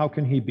 how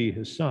can he be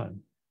his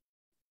son?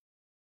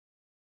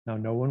 Now,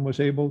 no one was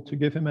able to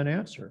give him an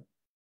answer.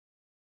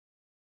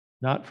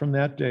 Not from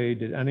that day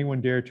did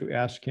anyone dare to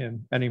ask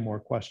him any more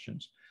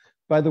questions.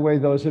 By the way,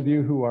 those of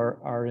you who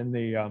are in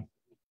the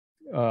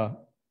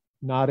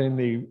not in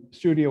the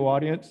studio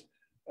audience,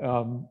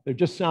 it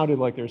just sounded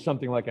like there's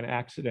something like an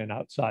accident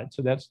outside.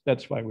 So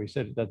that's why we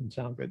said it doesn't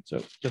sound good.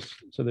 So just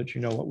so that you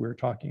know what we're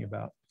talking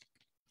about.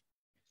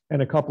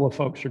 And a couple of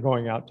folks are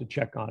going out to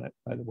check on it,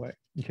 by the way,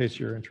 in case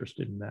you're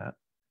interested in that.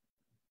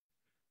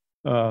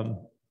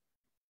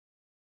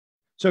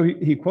 So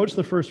he quotes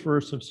the first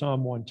verse of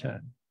Psalm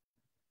 110,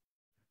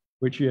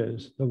 which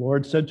is, "The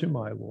Lord said to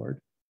my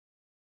Lord,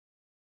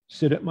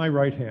 sit at my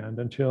right hand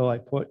until I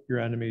put your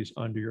enemies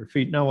under your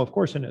feet." Now, of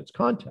course, in its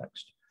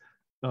context,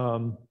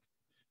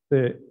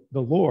 the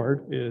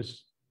Lord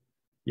is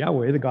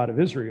Yahweh, the God of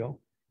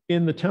Israel,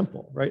 in the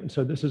temple, right? And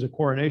so this is a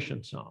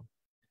coronation psalm.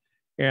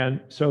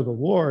 And so the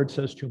Lord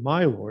says to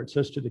my Lord,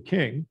 says to the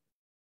king,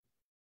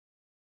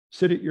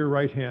 "Sit at your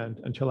right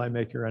hand until I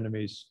make your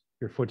enemies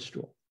your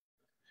footstool."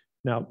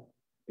 Now,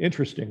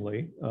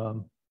 interestingly,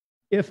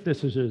 if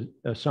this is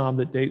a psalm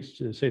that dates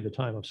to, say, the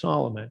time of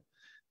Solomon,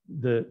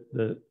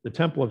 the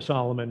Temple of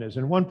Solomon is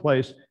in one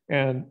place,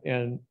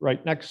 and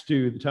right next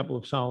to the Temple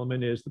of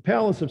Solomon is the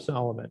Palace of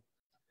Solomon.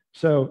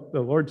 So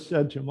the Lord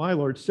said to my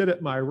Lord, "Sit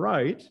at my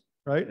right,"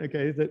 right?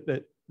 Okay,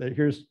 that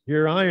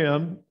here I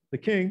am, the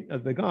king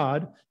of the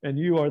God, and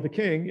you are the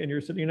king, and you're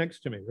sitting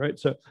next to me, right?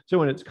 So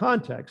in its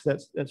context,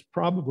 that's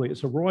probably,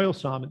 it's a royal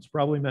psalm. It's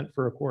probably meant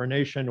for a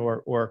coronation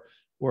or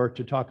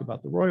to talk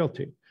about the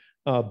royalty.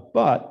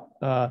 But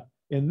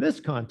in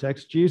this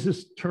context,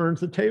 Jesus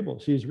turns the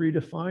tables. He's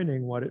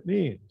redefining what it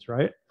means,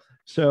 right?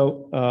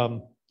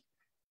 So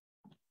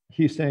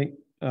he's saying,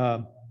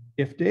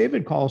 if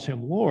David calls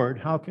him Lord,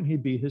 how can he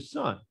be his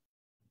son?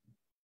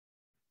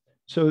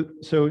 So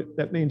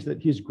that means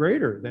that he's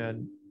greater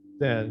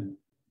than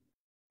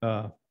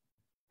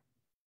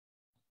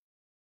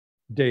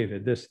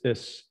David,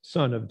 this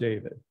son of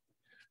David.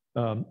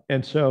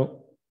 And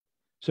so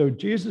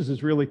Jesus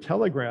is really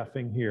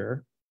telegraphing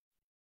here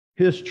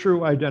his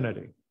true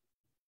identity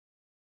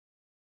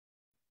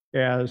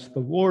as the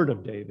Lord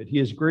of David. He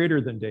is greater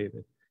than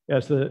David.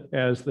 As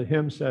the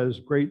hymn says,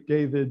 great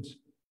David's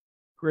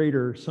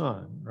greater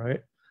son,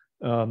 right?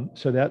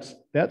 So that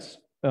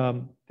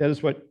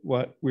is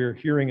what we're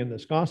hearing in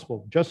this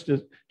gospel. Just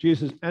as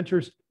Jesus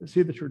enters,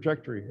 see the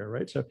trajectory here,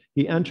 right? So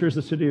he enters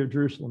the city of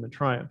Jerusalem in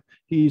triumph.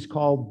 He's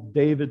called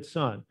David's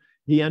son.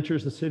 He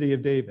enters the city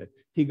of David.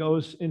 He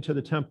goes into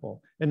the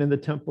temple, and in the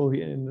temple,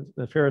 in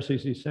the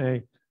Pharisees, he's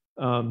saying,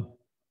 "The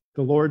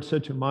Lord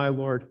said to my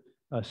Lord,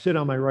 sit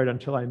on my right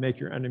until I make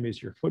your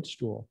enemies your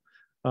footstool."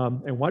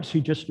 And what's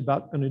he just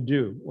about going to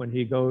do when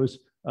he goes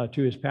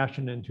to his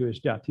passion and to his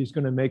death? He's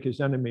going to make his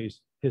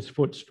enemies his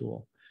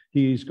footstool.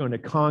 He's going to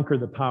conquer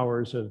the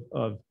powers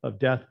of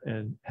death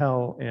and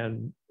hell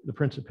and the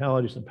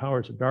principalities and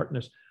powers of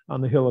darkness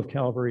on the hill of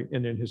Calvary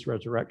and in his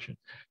resurrection.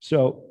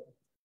 So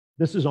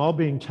this is all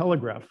being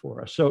telegraphed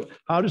for us. So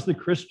how does the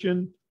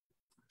Christian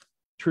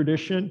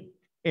tradition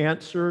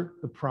answer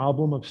the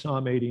problem of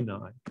Psalm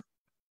 89?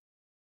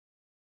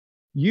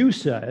 You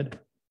said,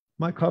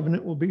 "My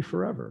covenant will be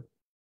forever."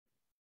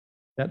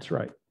 That's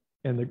right.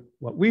 And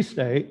what we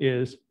say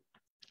is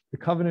the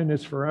covenant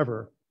is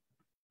forever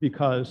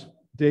because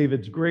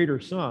David's greater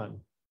son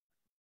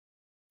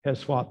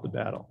has fought the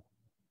battle.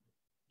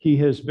 He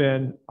has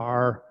been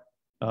our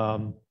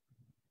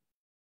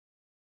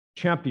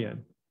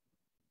champion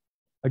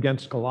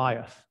against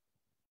Goliath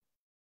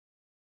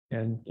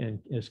and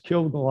has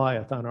killed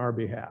Goliath on our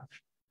behalf.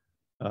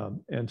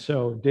 And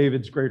so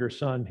David's greater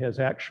son has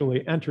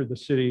actually entered the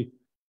city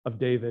of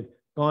David,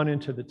 gone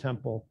into the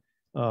temple,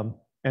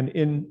 and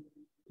in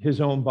his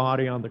own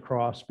body on the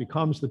cross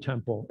becomes the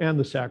temple and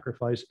the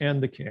sacrifice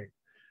and the king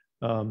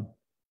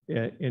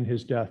in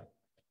his death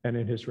and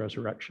in his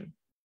resurrection.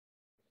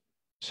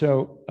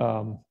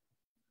 So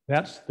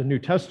that's the New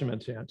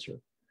Testament's answer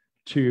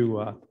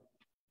to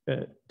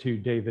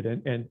David.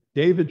 And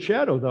David's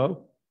shadow,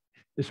 though,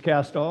 is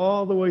cast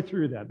all the way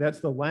through that.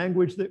 That's the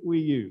language that we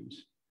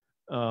use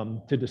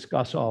to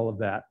discuss all of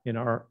that in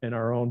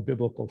our own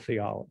biblical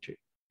theology.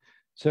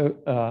 So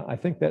I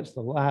think that's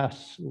the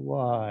last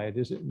slide,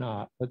 is it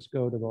not? Let's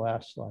go to the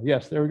last slide.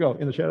 Yes, there we go.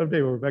 In the shadow of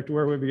David, we're back to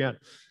where we began.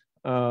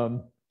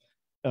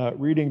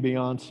 Reading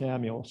beyond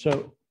Samuel.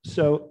 So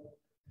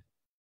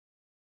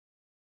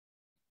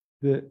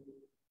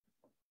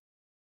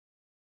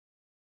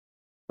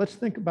let's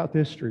think about the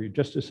history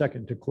just a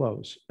second to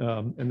close,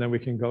 and then we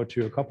can go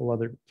to a couple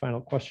other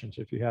final questions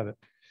if you have it.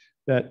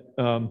 That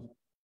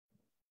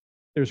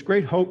there's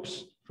great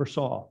hopes for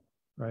Saul,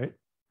 right?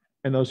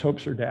 And those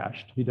hopes are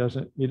dashed. He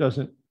isn't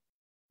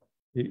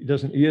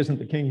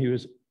the king he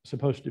was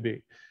supposed to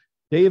be.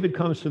 David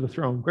comes to the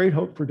throne. Great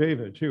hope for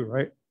David too,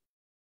 right?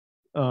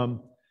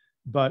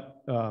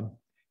 But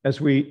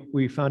as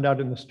we found out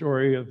in the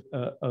story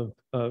of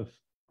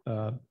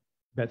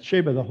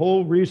Bathsheba, the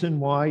whole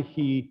reason why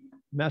he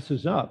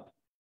messes up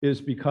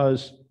is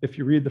because if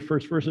you read the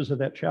first verses of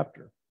that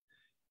chapter,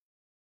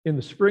 in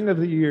the spring of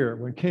the year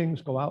when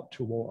kings go out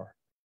to war,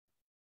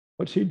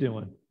 what's he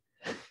doing?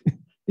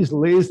 He's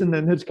lazing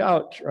in his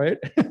couch, right?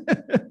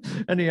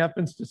 And he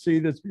happens to see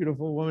this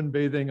beautiful woman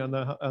bathing on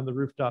the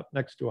rooftop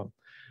next to him.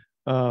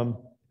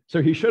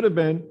 So he should have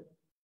been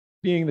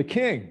being the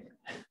king,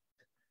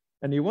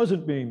 and he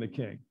wasn't being the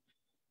king.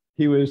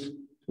 He was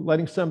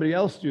letting somebody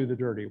else do the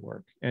dirty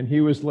work, and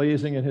he was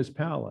lazing in his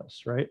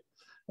palace, right?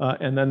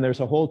 And then there's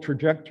a whole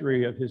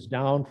trajectory of his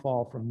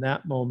downfall from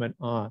that moment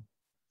on.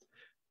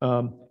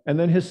 And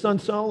then his son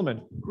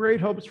Solomon,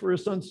 great hopes for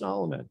his son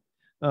Solomon.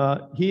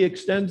 He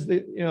extends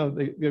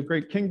the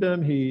great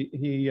kingdom.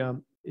 He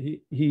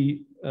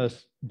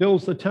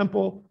builds the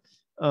temple,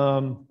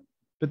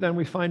 but then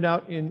we find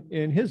out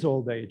in his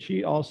old age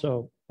he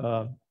also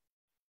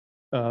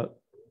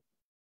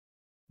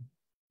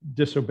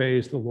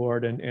disobeys the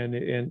Lord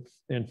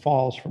and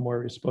falls from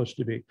where he's supposed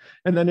to be.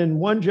 And then in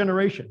one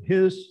generation,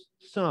 his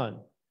son,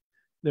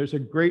 there's a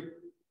great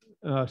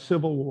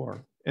civil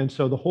war, and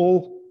so the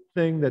whole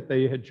thing that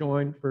they had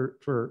joined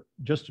for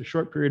just a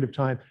short period of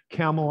time,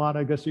 Camelot,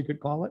 I guess you could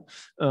call it,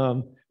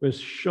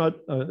 was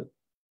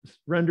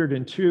rendered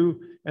in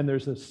two, and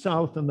there's the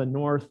south and the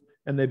north,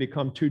 and they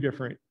become two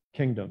different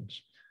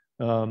kingdoms.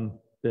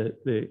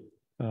 The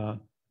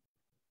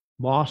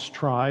lost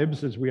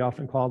tribes, as we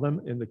often call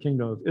them, in the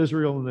kingdom of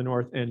Israel in the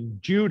north,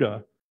 and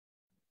Judah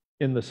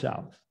in the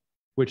south,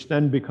 which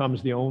then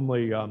becomes the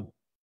only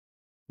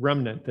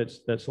remnant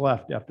that's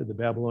left after the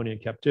Babylonian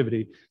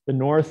captivity. The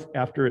north,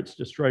 after it's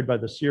destroyed by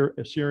the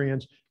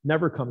Assyrians,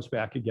 never comes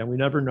back again. We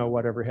never know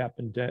whatever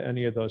happened to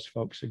any of those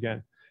folks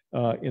again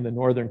in the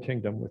northern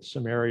kingdom, with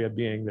Samaria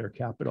being their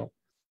capital.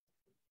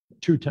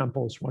 Two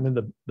temples, one in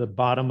the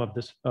bottom of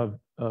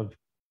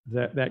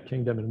that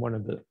kingdom, and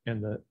one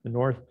in the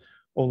north.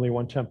 Only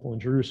one temple in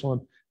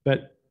Jerusalem.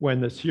 But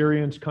when the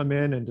Syrians come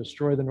in and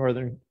destroy the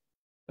northern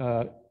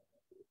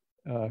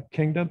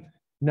kingdom,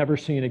 never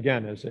seen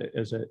again as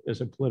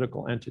a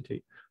political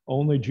entity.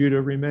 Only Judah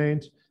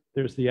remains.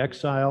 There's the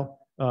exile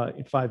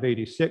in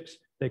 586.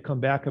 They come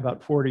back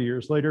about 40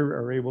 years later,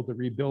 are able to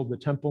rebuild the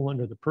temple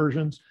under the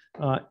Persians,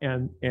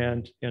 and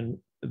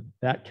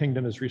that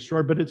kingdom is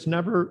restored. But it's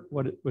never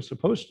what it was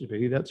supposed to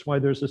be. That's why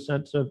there's a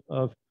sense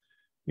of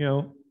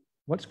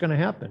what's going to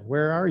happen?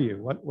 Where are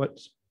you?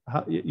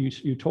 How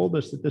you told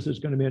us that this is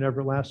going to be an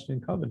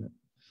everlasting covenant.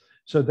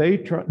 So they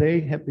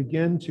have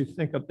begun to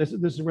think of this.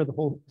 This is where the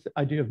whole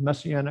idea of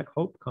messianic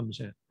hope comes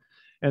in,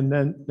 and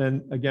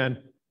then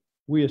again,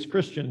 we as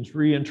Christians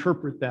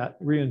reinterpret that,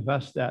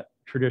 reinvest that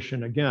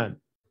tradition again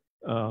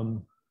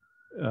in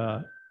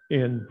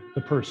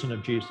the person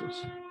of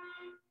Jesus.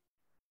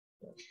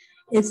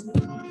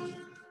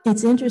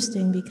 It's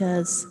interesting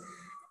because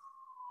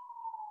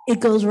it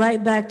goes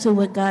right back to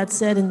what God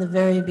said in the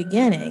very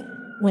beginning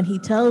when He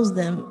tells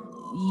them,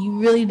 "You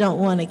really don't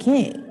want a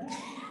king."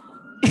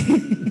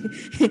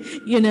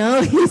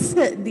 He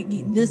said,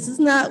 this is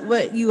not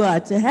what you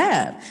ought to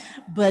have.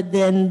 But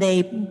then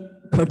they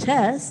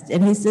protest,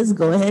 and He says,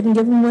 go ahead and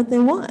give them what they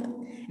want.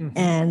 Mm-hmm.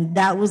 And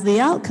that was the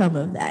outcome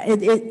of that.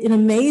 It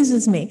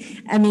amazes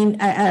me. I mean,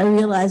 I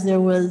realized there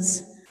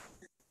was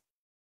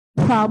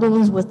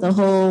problems with the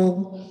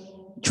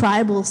whole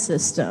tribal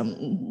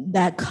system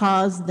that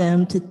caused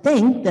them to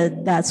think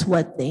that that's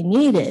what they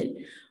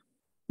needed.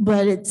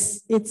 But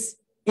it's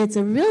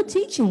a real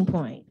teaching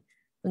point.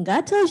 When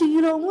God tells you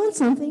you don't want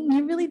something,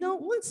 you really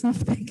don't want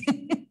something.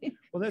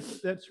 Well,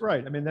 that's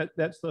right. I mean,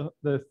 that's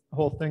the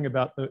whole thing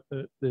about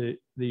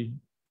the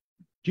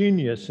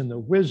genius and the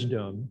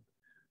wisdom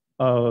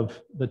of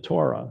the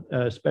Torah,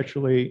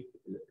 especially,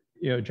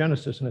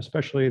 Genesis, and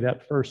especially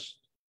that first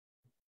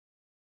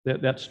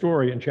that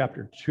story in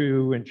chapter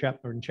 2 and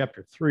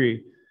chapter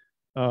 3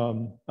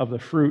 of the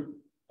fruit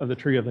of the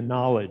tree of the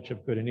knowledge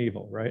of good and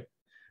evil, right?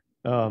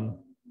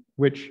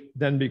 Which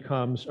then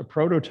becomes a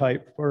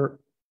prototype for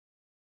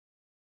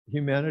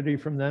humanity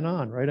from then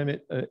on, right? I mean,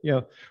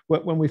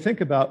 when we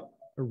think about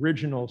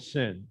original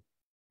sin,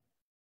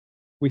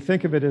 we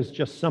think of it as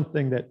just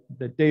something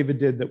that David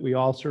did that we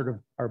all sort of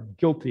are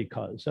guilty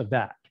because of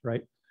that,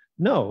 right?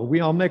 No, we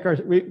all make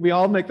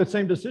the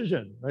same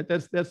decision, right?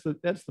 That's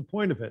the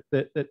point of it.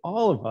 That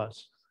all of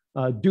us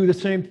do the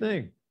same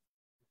thing.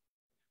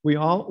 We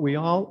all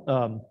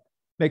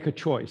make a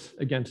choice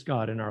against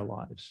God in our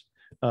lives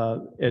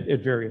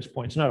at various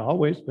points. Not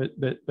always, but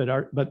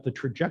the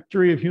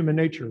trajectory of human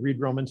nature. Read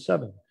Romans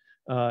 7.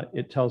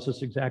 It tells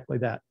us exactly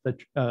that.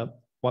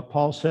 What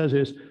Paul says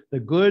is the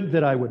good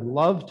that I would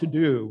love to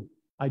do,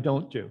 I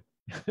don't do,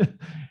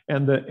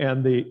 and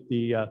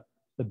the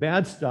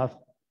bad stuff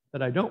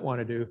that I don't want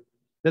to do,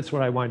 that's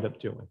what I wind up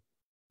doing.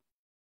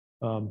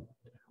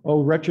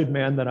 Oh, wretched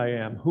man that I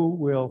am, who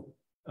will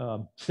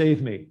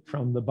save me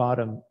from the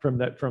bottom,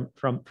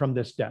 from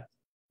this death?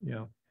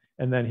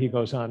 And then he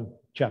goes on,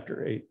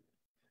 chapter 8.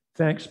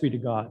 Thanks be to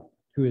God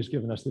who has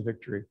given us the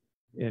victory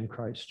in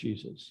Christ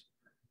Jesus.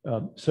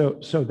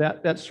 So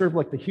that's sort of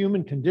like the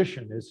human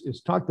condition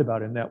is talked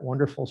about in that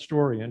wonderful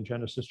story in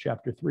Genesis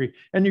chapter 3.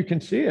 And you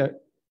can see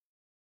it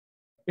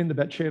in the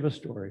Bathsheba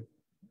story.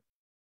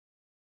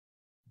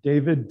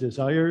 David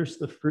desires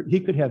the fruit. He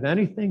could have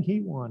anything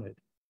he wanted,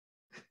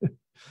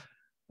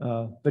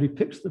 but he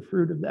picks the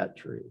fruit of that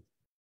tree,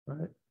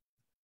 right?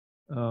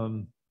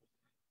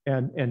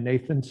 And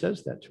Nathan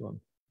says that to him.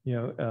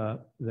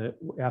 That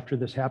after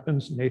this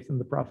happens, Nathan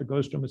the prophet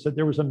goes to him and said,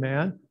 there was a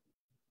man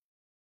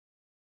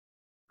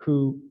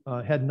who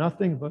had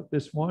nothing but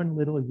this one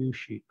little ewe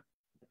sheep.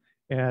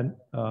 And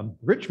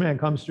rich man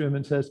comes to him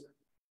and says,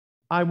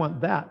 I want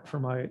that for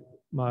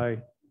my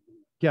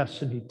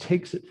guests. And he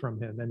takes it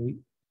from him and he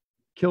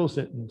kills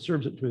it and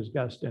serves it to his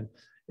guest.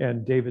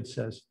 And David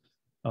says,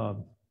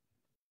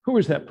 who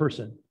is that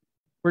person?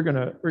 We're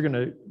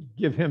gonna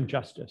give him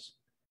justice.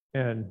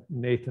 And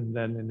Nathan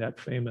then, in that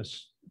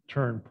famous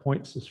turn,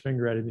 points his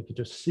finger at him. You can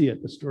just see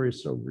it. The story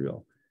is so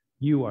real.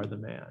 You are the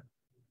man,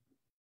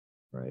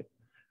 right?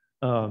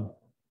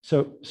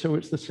 So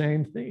it's the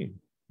same theme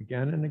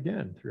again and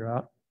again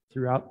throughout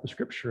the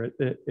scripture.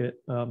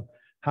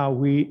 How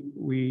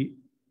we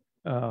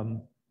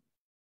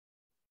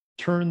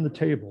turn the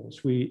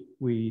tables. We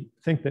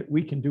think that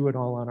we can do it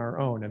all on our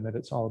own and that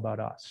it's all about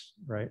us,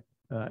 right?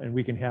 And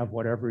we can have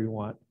whatever we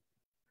want,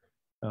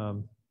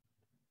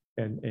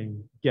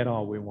 and get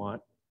all we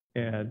want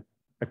and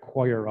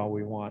acquire all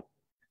we want,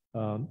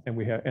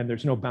 and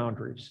there's no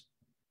boundaries,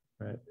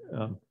 right?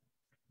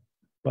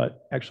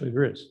 But actually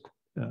there is,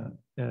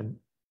 and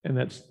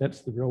that's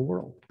the real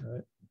world,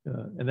 right?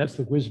 And that's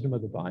the wisdom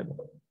of the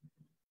Bible.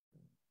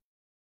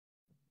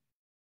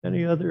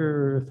 Any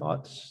other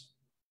thoughts,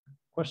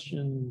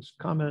 questions,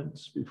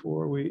 comments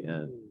before we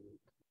end?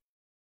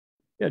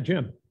 Yeah,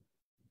 Jim.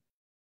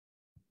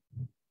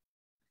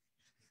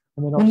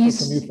 And then also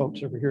some new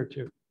folks over here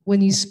too. When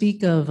you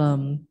speak of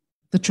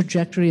the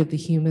trajectory of the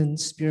human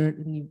spirit,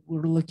 and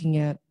we're looking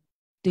at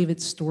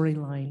David's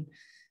storyline,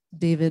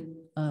 David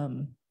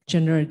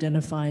gender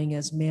identifying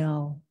as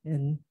male,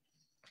 and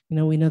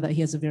we know that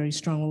he has a very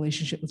strong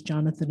relationship with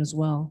Jonathan as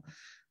well.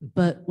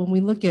 But when we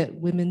look at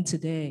women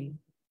today,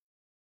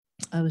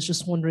 I was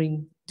just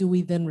wondering, do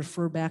we then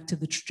refer back to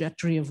the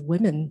trajectory of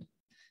women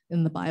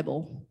in the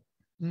Bible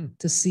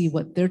to see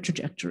what their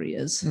trajectory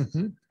is?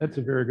 Mm-hmm. That's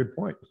a very good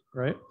point,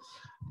 right?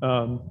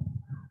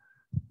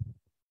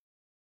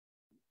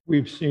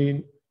 We've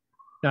seen,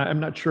 now I'm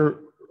not sure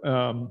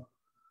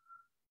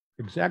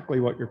exactly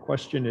what your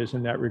question is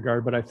in that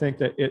regard, but I think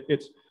that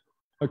it's,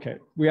 okay,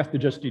 we have to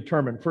just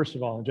determine, first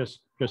of all, and just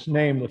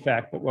name the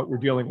fact that what we're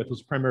dealing with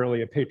is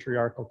primarily a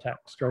patriarchal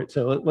text, right?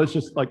 So let's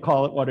just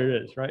call it what it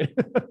is, right?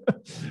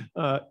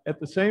 At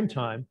the same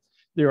time,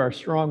 there are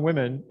strong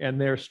women and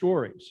their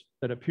stories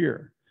that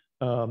appear.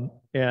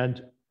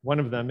 And one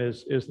of them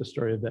is the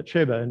story of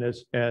Bathsheba. And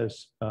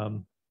as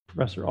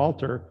Professor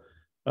Alter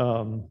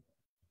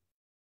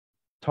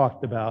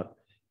talked about,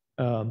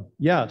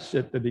 yes,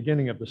 at the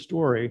beginning of the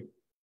story,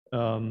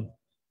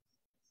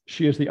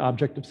 she is the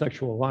object of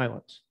sexual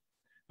violence.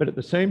 But at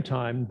the same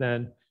time,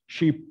 then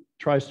she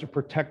tries to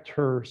protect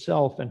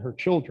herself and her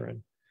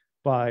children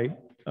by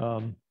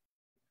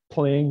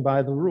playing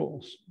by the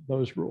rules,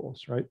 those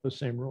rules, right? Those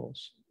same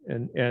rules.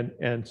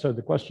 And so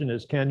the question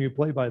is, can you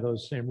play by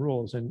those same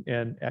rules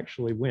and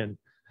actually win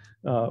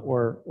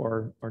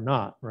or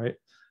not, right?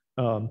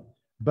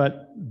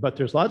 but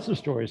there's lots of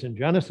stories in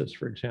Genesis,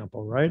 for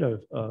example, right,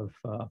 of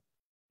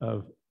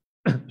the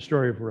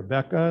story of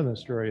Rebecca and the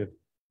story of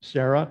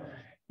Sarah,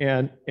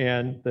 and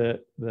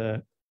the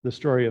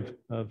story of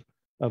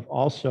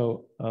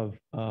also of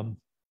oh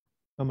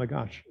my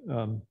gosh,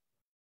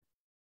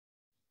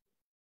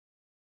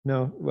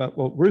 no,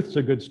 well, Ruth's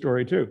a good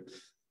story too,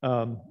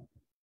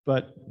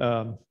 but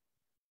oh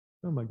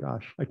my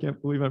gosh, I can't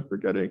believe I'm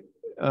forgetting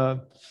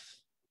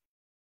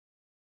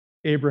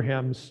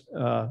Abraham's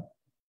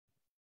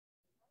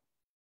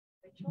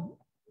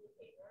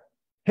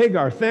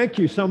Hagar. Thank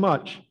you so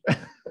much.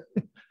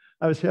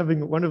 I was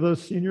having one of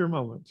those senior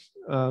moments.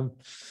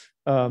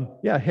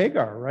 Yeah,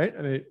 Hagar, right?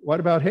 I mean, what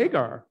about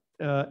Hagar?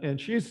 And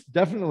she's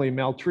definitely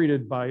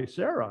maltreated by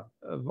Sarah,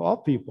 of all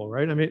people,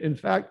 right? I mean, in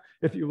fact,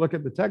 if you look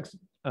at the text,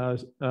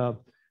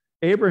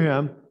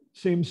 Abraham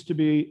seems to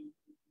be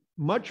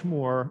much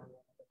more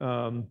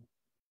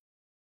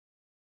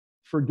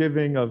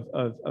forgiving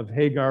of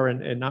Hagar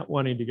and not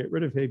wanting to get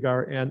rid of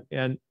Hagar, and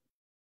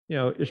you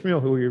know,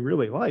 Ishmael, who he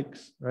really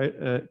likes, right?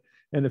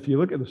 And if you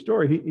look at the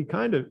story,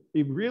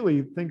 he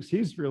really thinks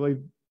he's really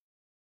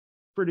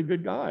pretty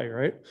good guy,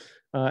 right?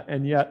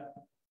 And yet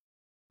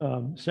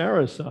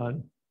Sarah's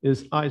son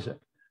is Isaac,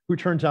 who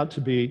turns out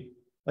to be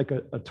like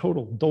a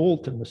total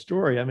dolt in the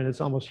story. I mean,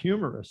 it's almost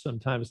humorous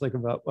sometimes, like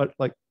about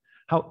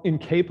how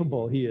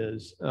incapable he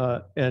is,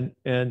 and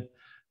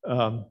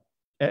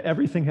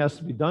everything has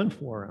to be done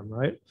for him,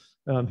 right?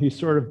 He's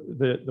sort of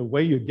the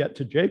way you get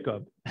to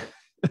Jacob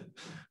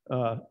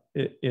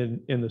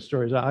in the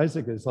stories.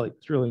 Isaac is like,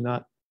 it's really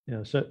not, you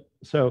know,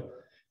 so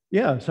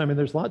yeah, so I mean,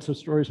 there's lots of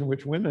stories in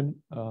which women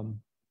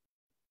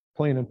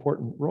play an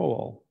important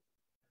role.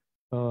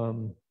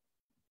 And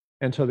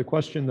so the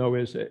question though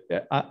is,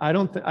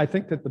 I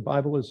think that the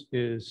Bible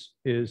is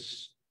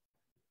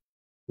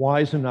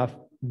wise enough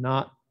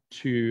not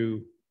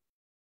to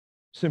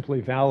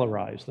simply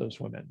valorize those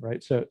women,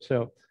 right?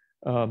 So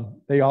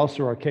they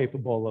also are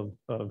capable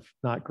of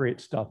not great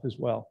stuff as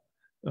well.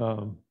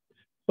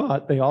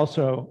 But they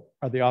also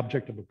are the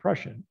object of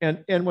oppression.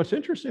 And what's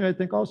interesting, I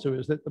think, also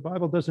is that the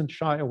Bible doesn't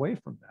shy away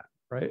from that,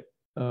 right?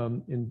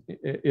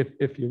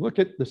 If you look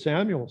at the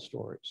Samuel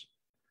stories,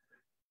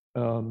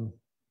 you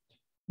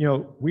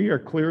know, we are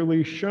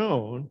clearly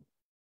shown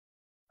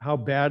how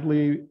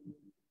badly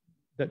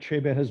that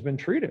Sheba has been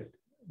treated,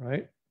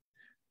 right?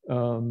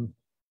 And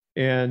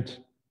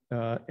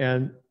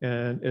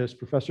as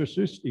Professor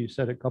Susti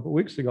said a couple of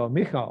weeks ago,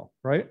 Michal,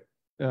 right?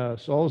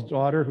 Saul's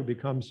daughter, who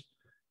becomes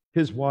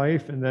his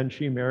wife, and then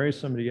she marries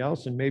somebody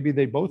else, and maybe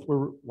they both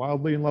were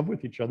wildly in love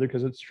with each other,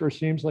 because it sure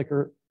seems like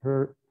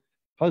her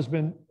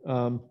husband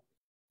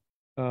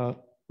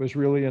was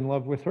really in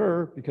love with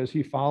her, because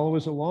he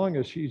follows along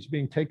as she's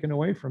being taken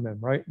away from him,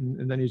 right?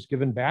 And then he's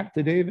given back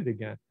to David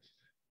again.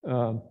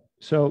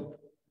 So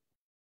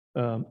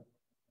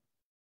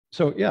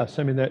yes,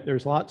 I mean,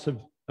 there's lots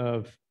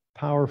of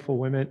powerful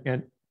women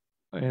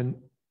and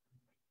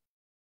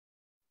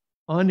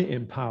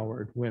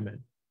unempowered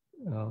women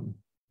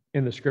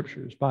in the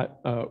scriptures,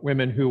 but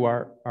women who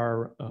are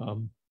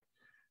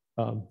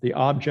the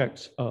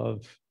objects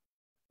of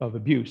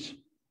abuse.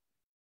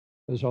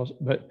 There's also,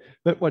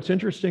 but what's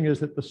interesting is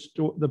that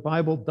the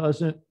Bible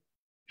doesn't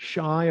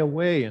shy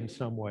away in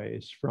some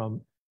ways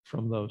from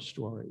those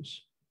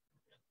stories.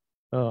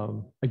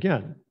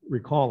 Again,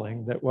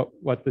 recalling that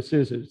what this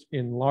is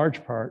in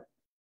large part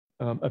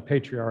a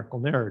patriarchal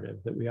narrative,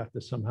 that we have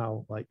to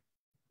somehow like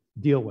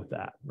deal with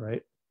that,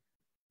 right?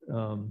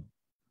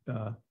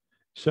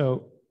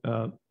 So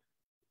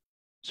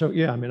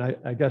yeah, I mean,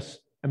 I guess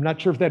I'm not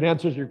sure if that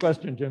answers your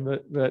question, Jim,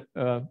 but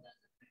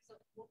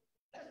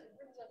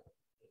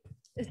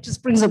it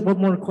just brings up one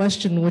more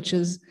question, which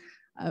is,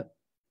 I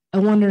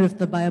wonder if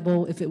the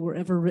Bible, if it were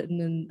ever written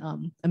in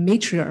a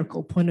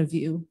matriarchal point of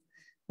view,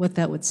 what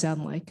that would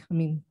sound like. I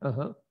mean,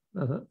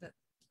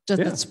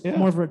 that's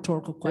more of a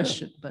rhetorical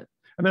question, but.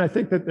 I mean, I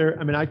think that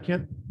I mean,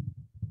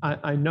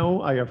 I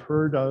know I have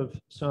heard of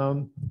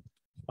some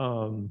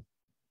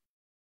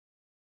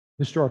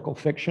historical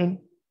fiction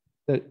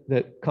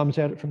that comes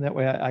at it from that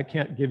way. I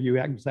can't give you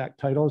exact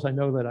titles. I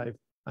know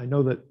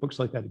that books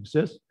like that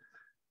exist.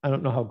 I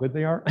don't know how good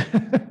they are,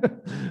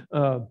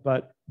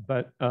 but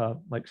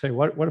like, say,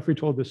 what if we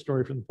told this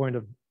story from the point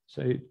of,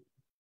 say,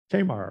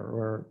 Tamar,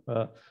 or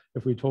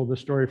if we told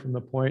this story from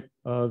the point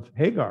of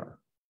Hagar,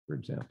 for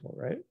example,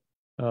 right?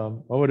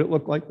 What would it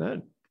look like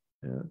then?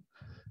 Yeah.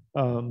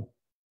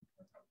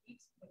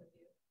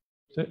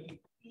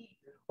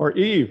 Or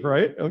Eve,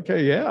 right?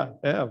 Okay, yeah.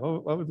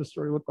 What would the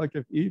story look like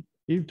if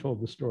Eve told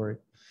the story?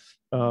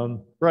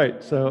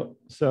 Right. So,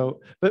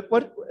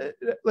 but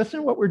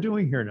listen to what we're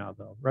doing here now,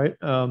 though, right?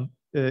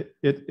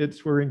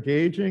 It's we're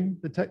engaging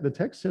the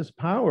text has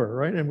power,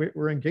 right? And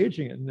we're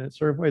engaging it in that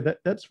sort of way.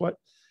 That's what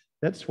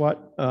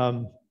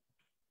the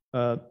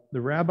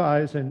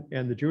rabbis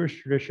and the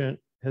Jewish tradition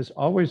has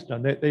always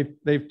done.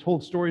 They've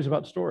told stories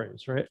about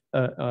stories, right?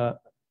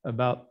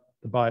 About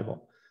the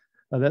Bible.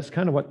 That's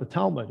kind of what the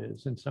Talmud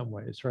is in some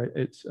ways, right?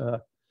 It's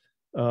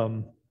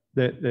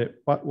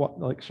what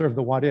like sort of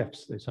the what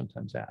ifs they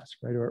sometimes ask,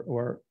 right?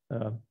 Or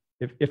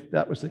if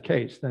that was the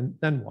case,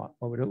 then what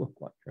would it look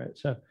like, right?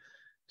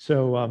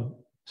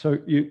 So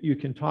you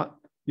can talk,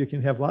 you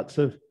can have lots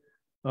of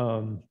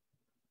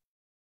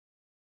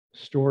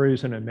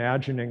stories and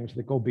imaginings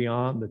that go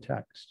beyond the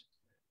text.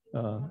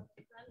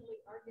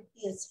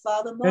 Yes,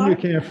 Father Mark. And you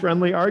can have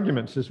friendly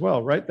arguments as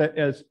well, right? That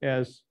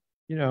as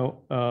you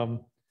know,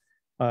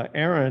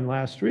 Aaron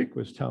last week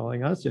was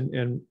telling us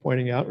and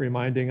pointing out,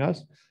 reminding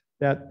us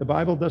that the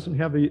Bible doesn't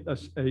have a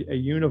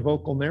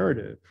univocal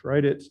narrative,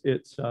 right?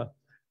 It's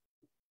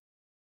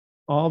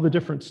all the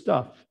different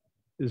stuff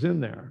is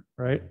in there,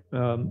 right?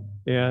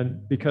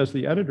 And because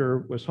the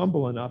editor was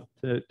humble enough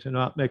to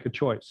not make a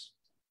choice,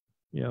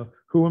 you know,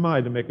 who am I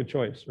to make a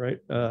choice, right?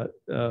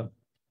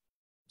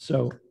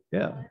 So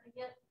yeah.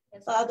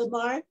 Father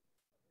Mark,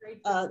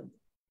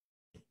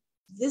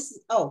 this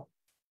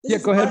yeah,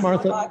 go ahead,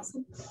 Martha.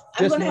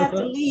 I'm going to have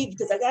to leave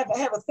because I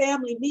have a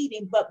family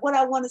meeting. But what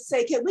I want to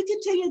say, can we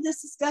continue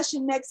this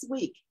discussion next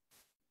week?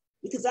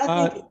 Because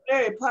I think it's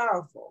very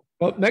powerful.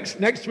 Well,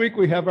 next week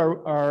we have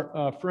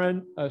our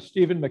friend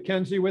Stephen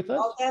McKenzie with us.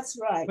 Oh, that's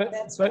right. But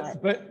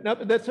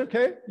that's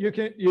okay. You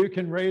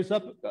can raise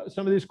up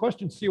some of these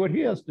questions, see what he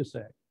has to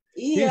say.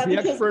 Yeah, he's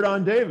the expert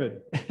on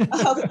David.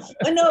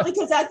 No,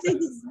 because I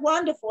think it's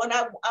wonderful, and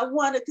I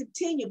want to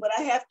continue, but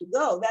I have to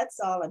go. That's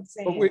all I'm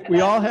saying. But we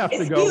all have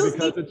to go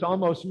because it's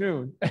almost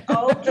noon.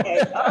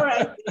 Okay, all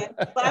right.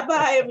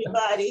 Bye,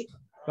 everybody.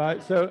 Bye.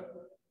 So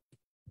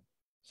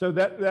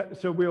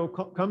we'll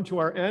come to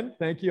our end.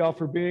 Thank you all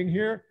for being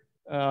here,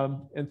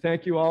 and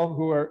thank you all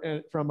who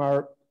are from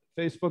our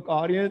Facebook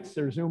audience,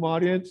 or Zoom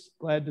audience.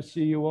 Glad to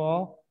see you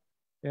all.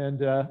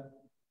 And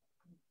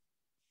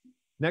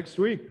next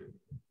week,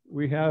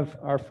 we have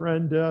our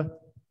friend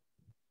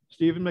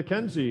Stephen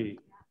McKenzie,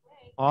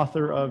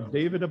 author of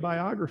David, a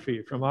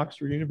Biography from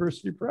Oxford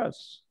University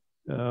Press.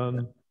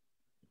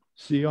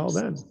 See you all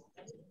then.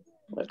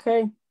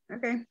 Okay.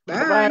 Okay.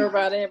 Bye. Bye,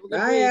 everybody. Have a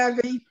good week.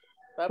 Abby.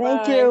 Bye.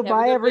 Thank you. Have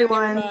bye,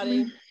 everyone.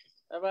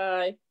 Bye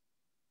bye.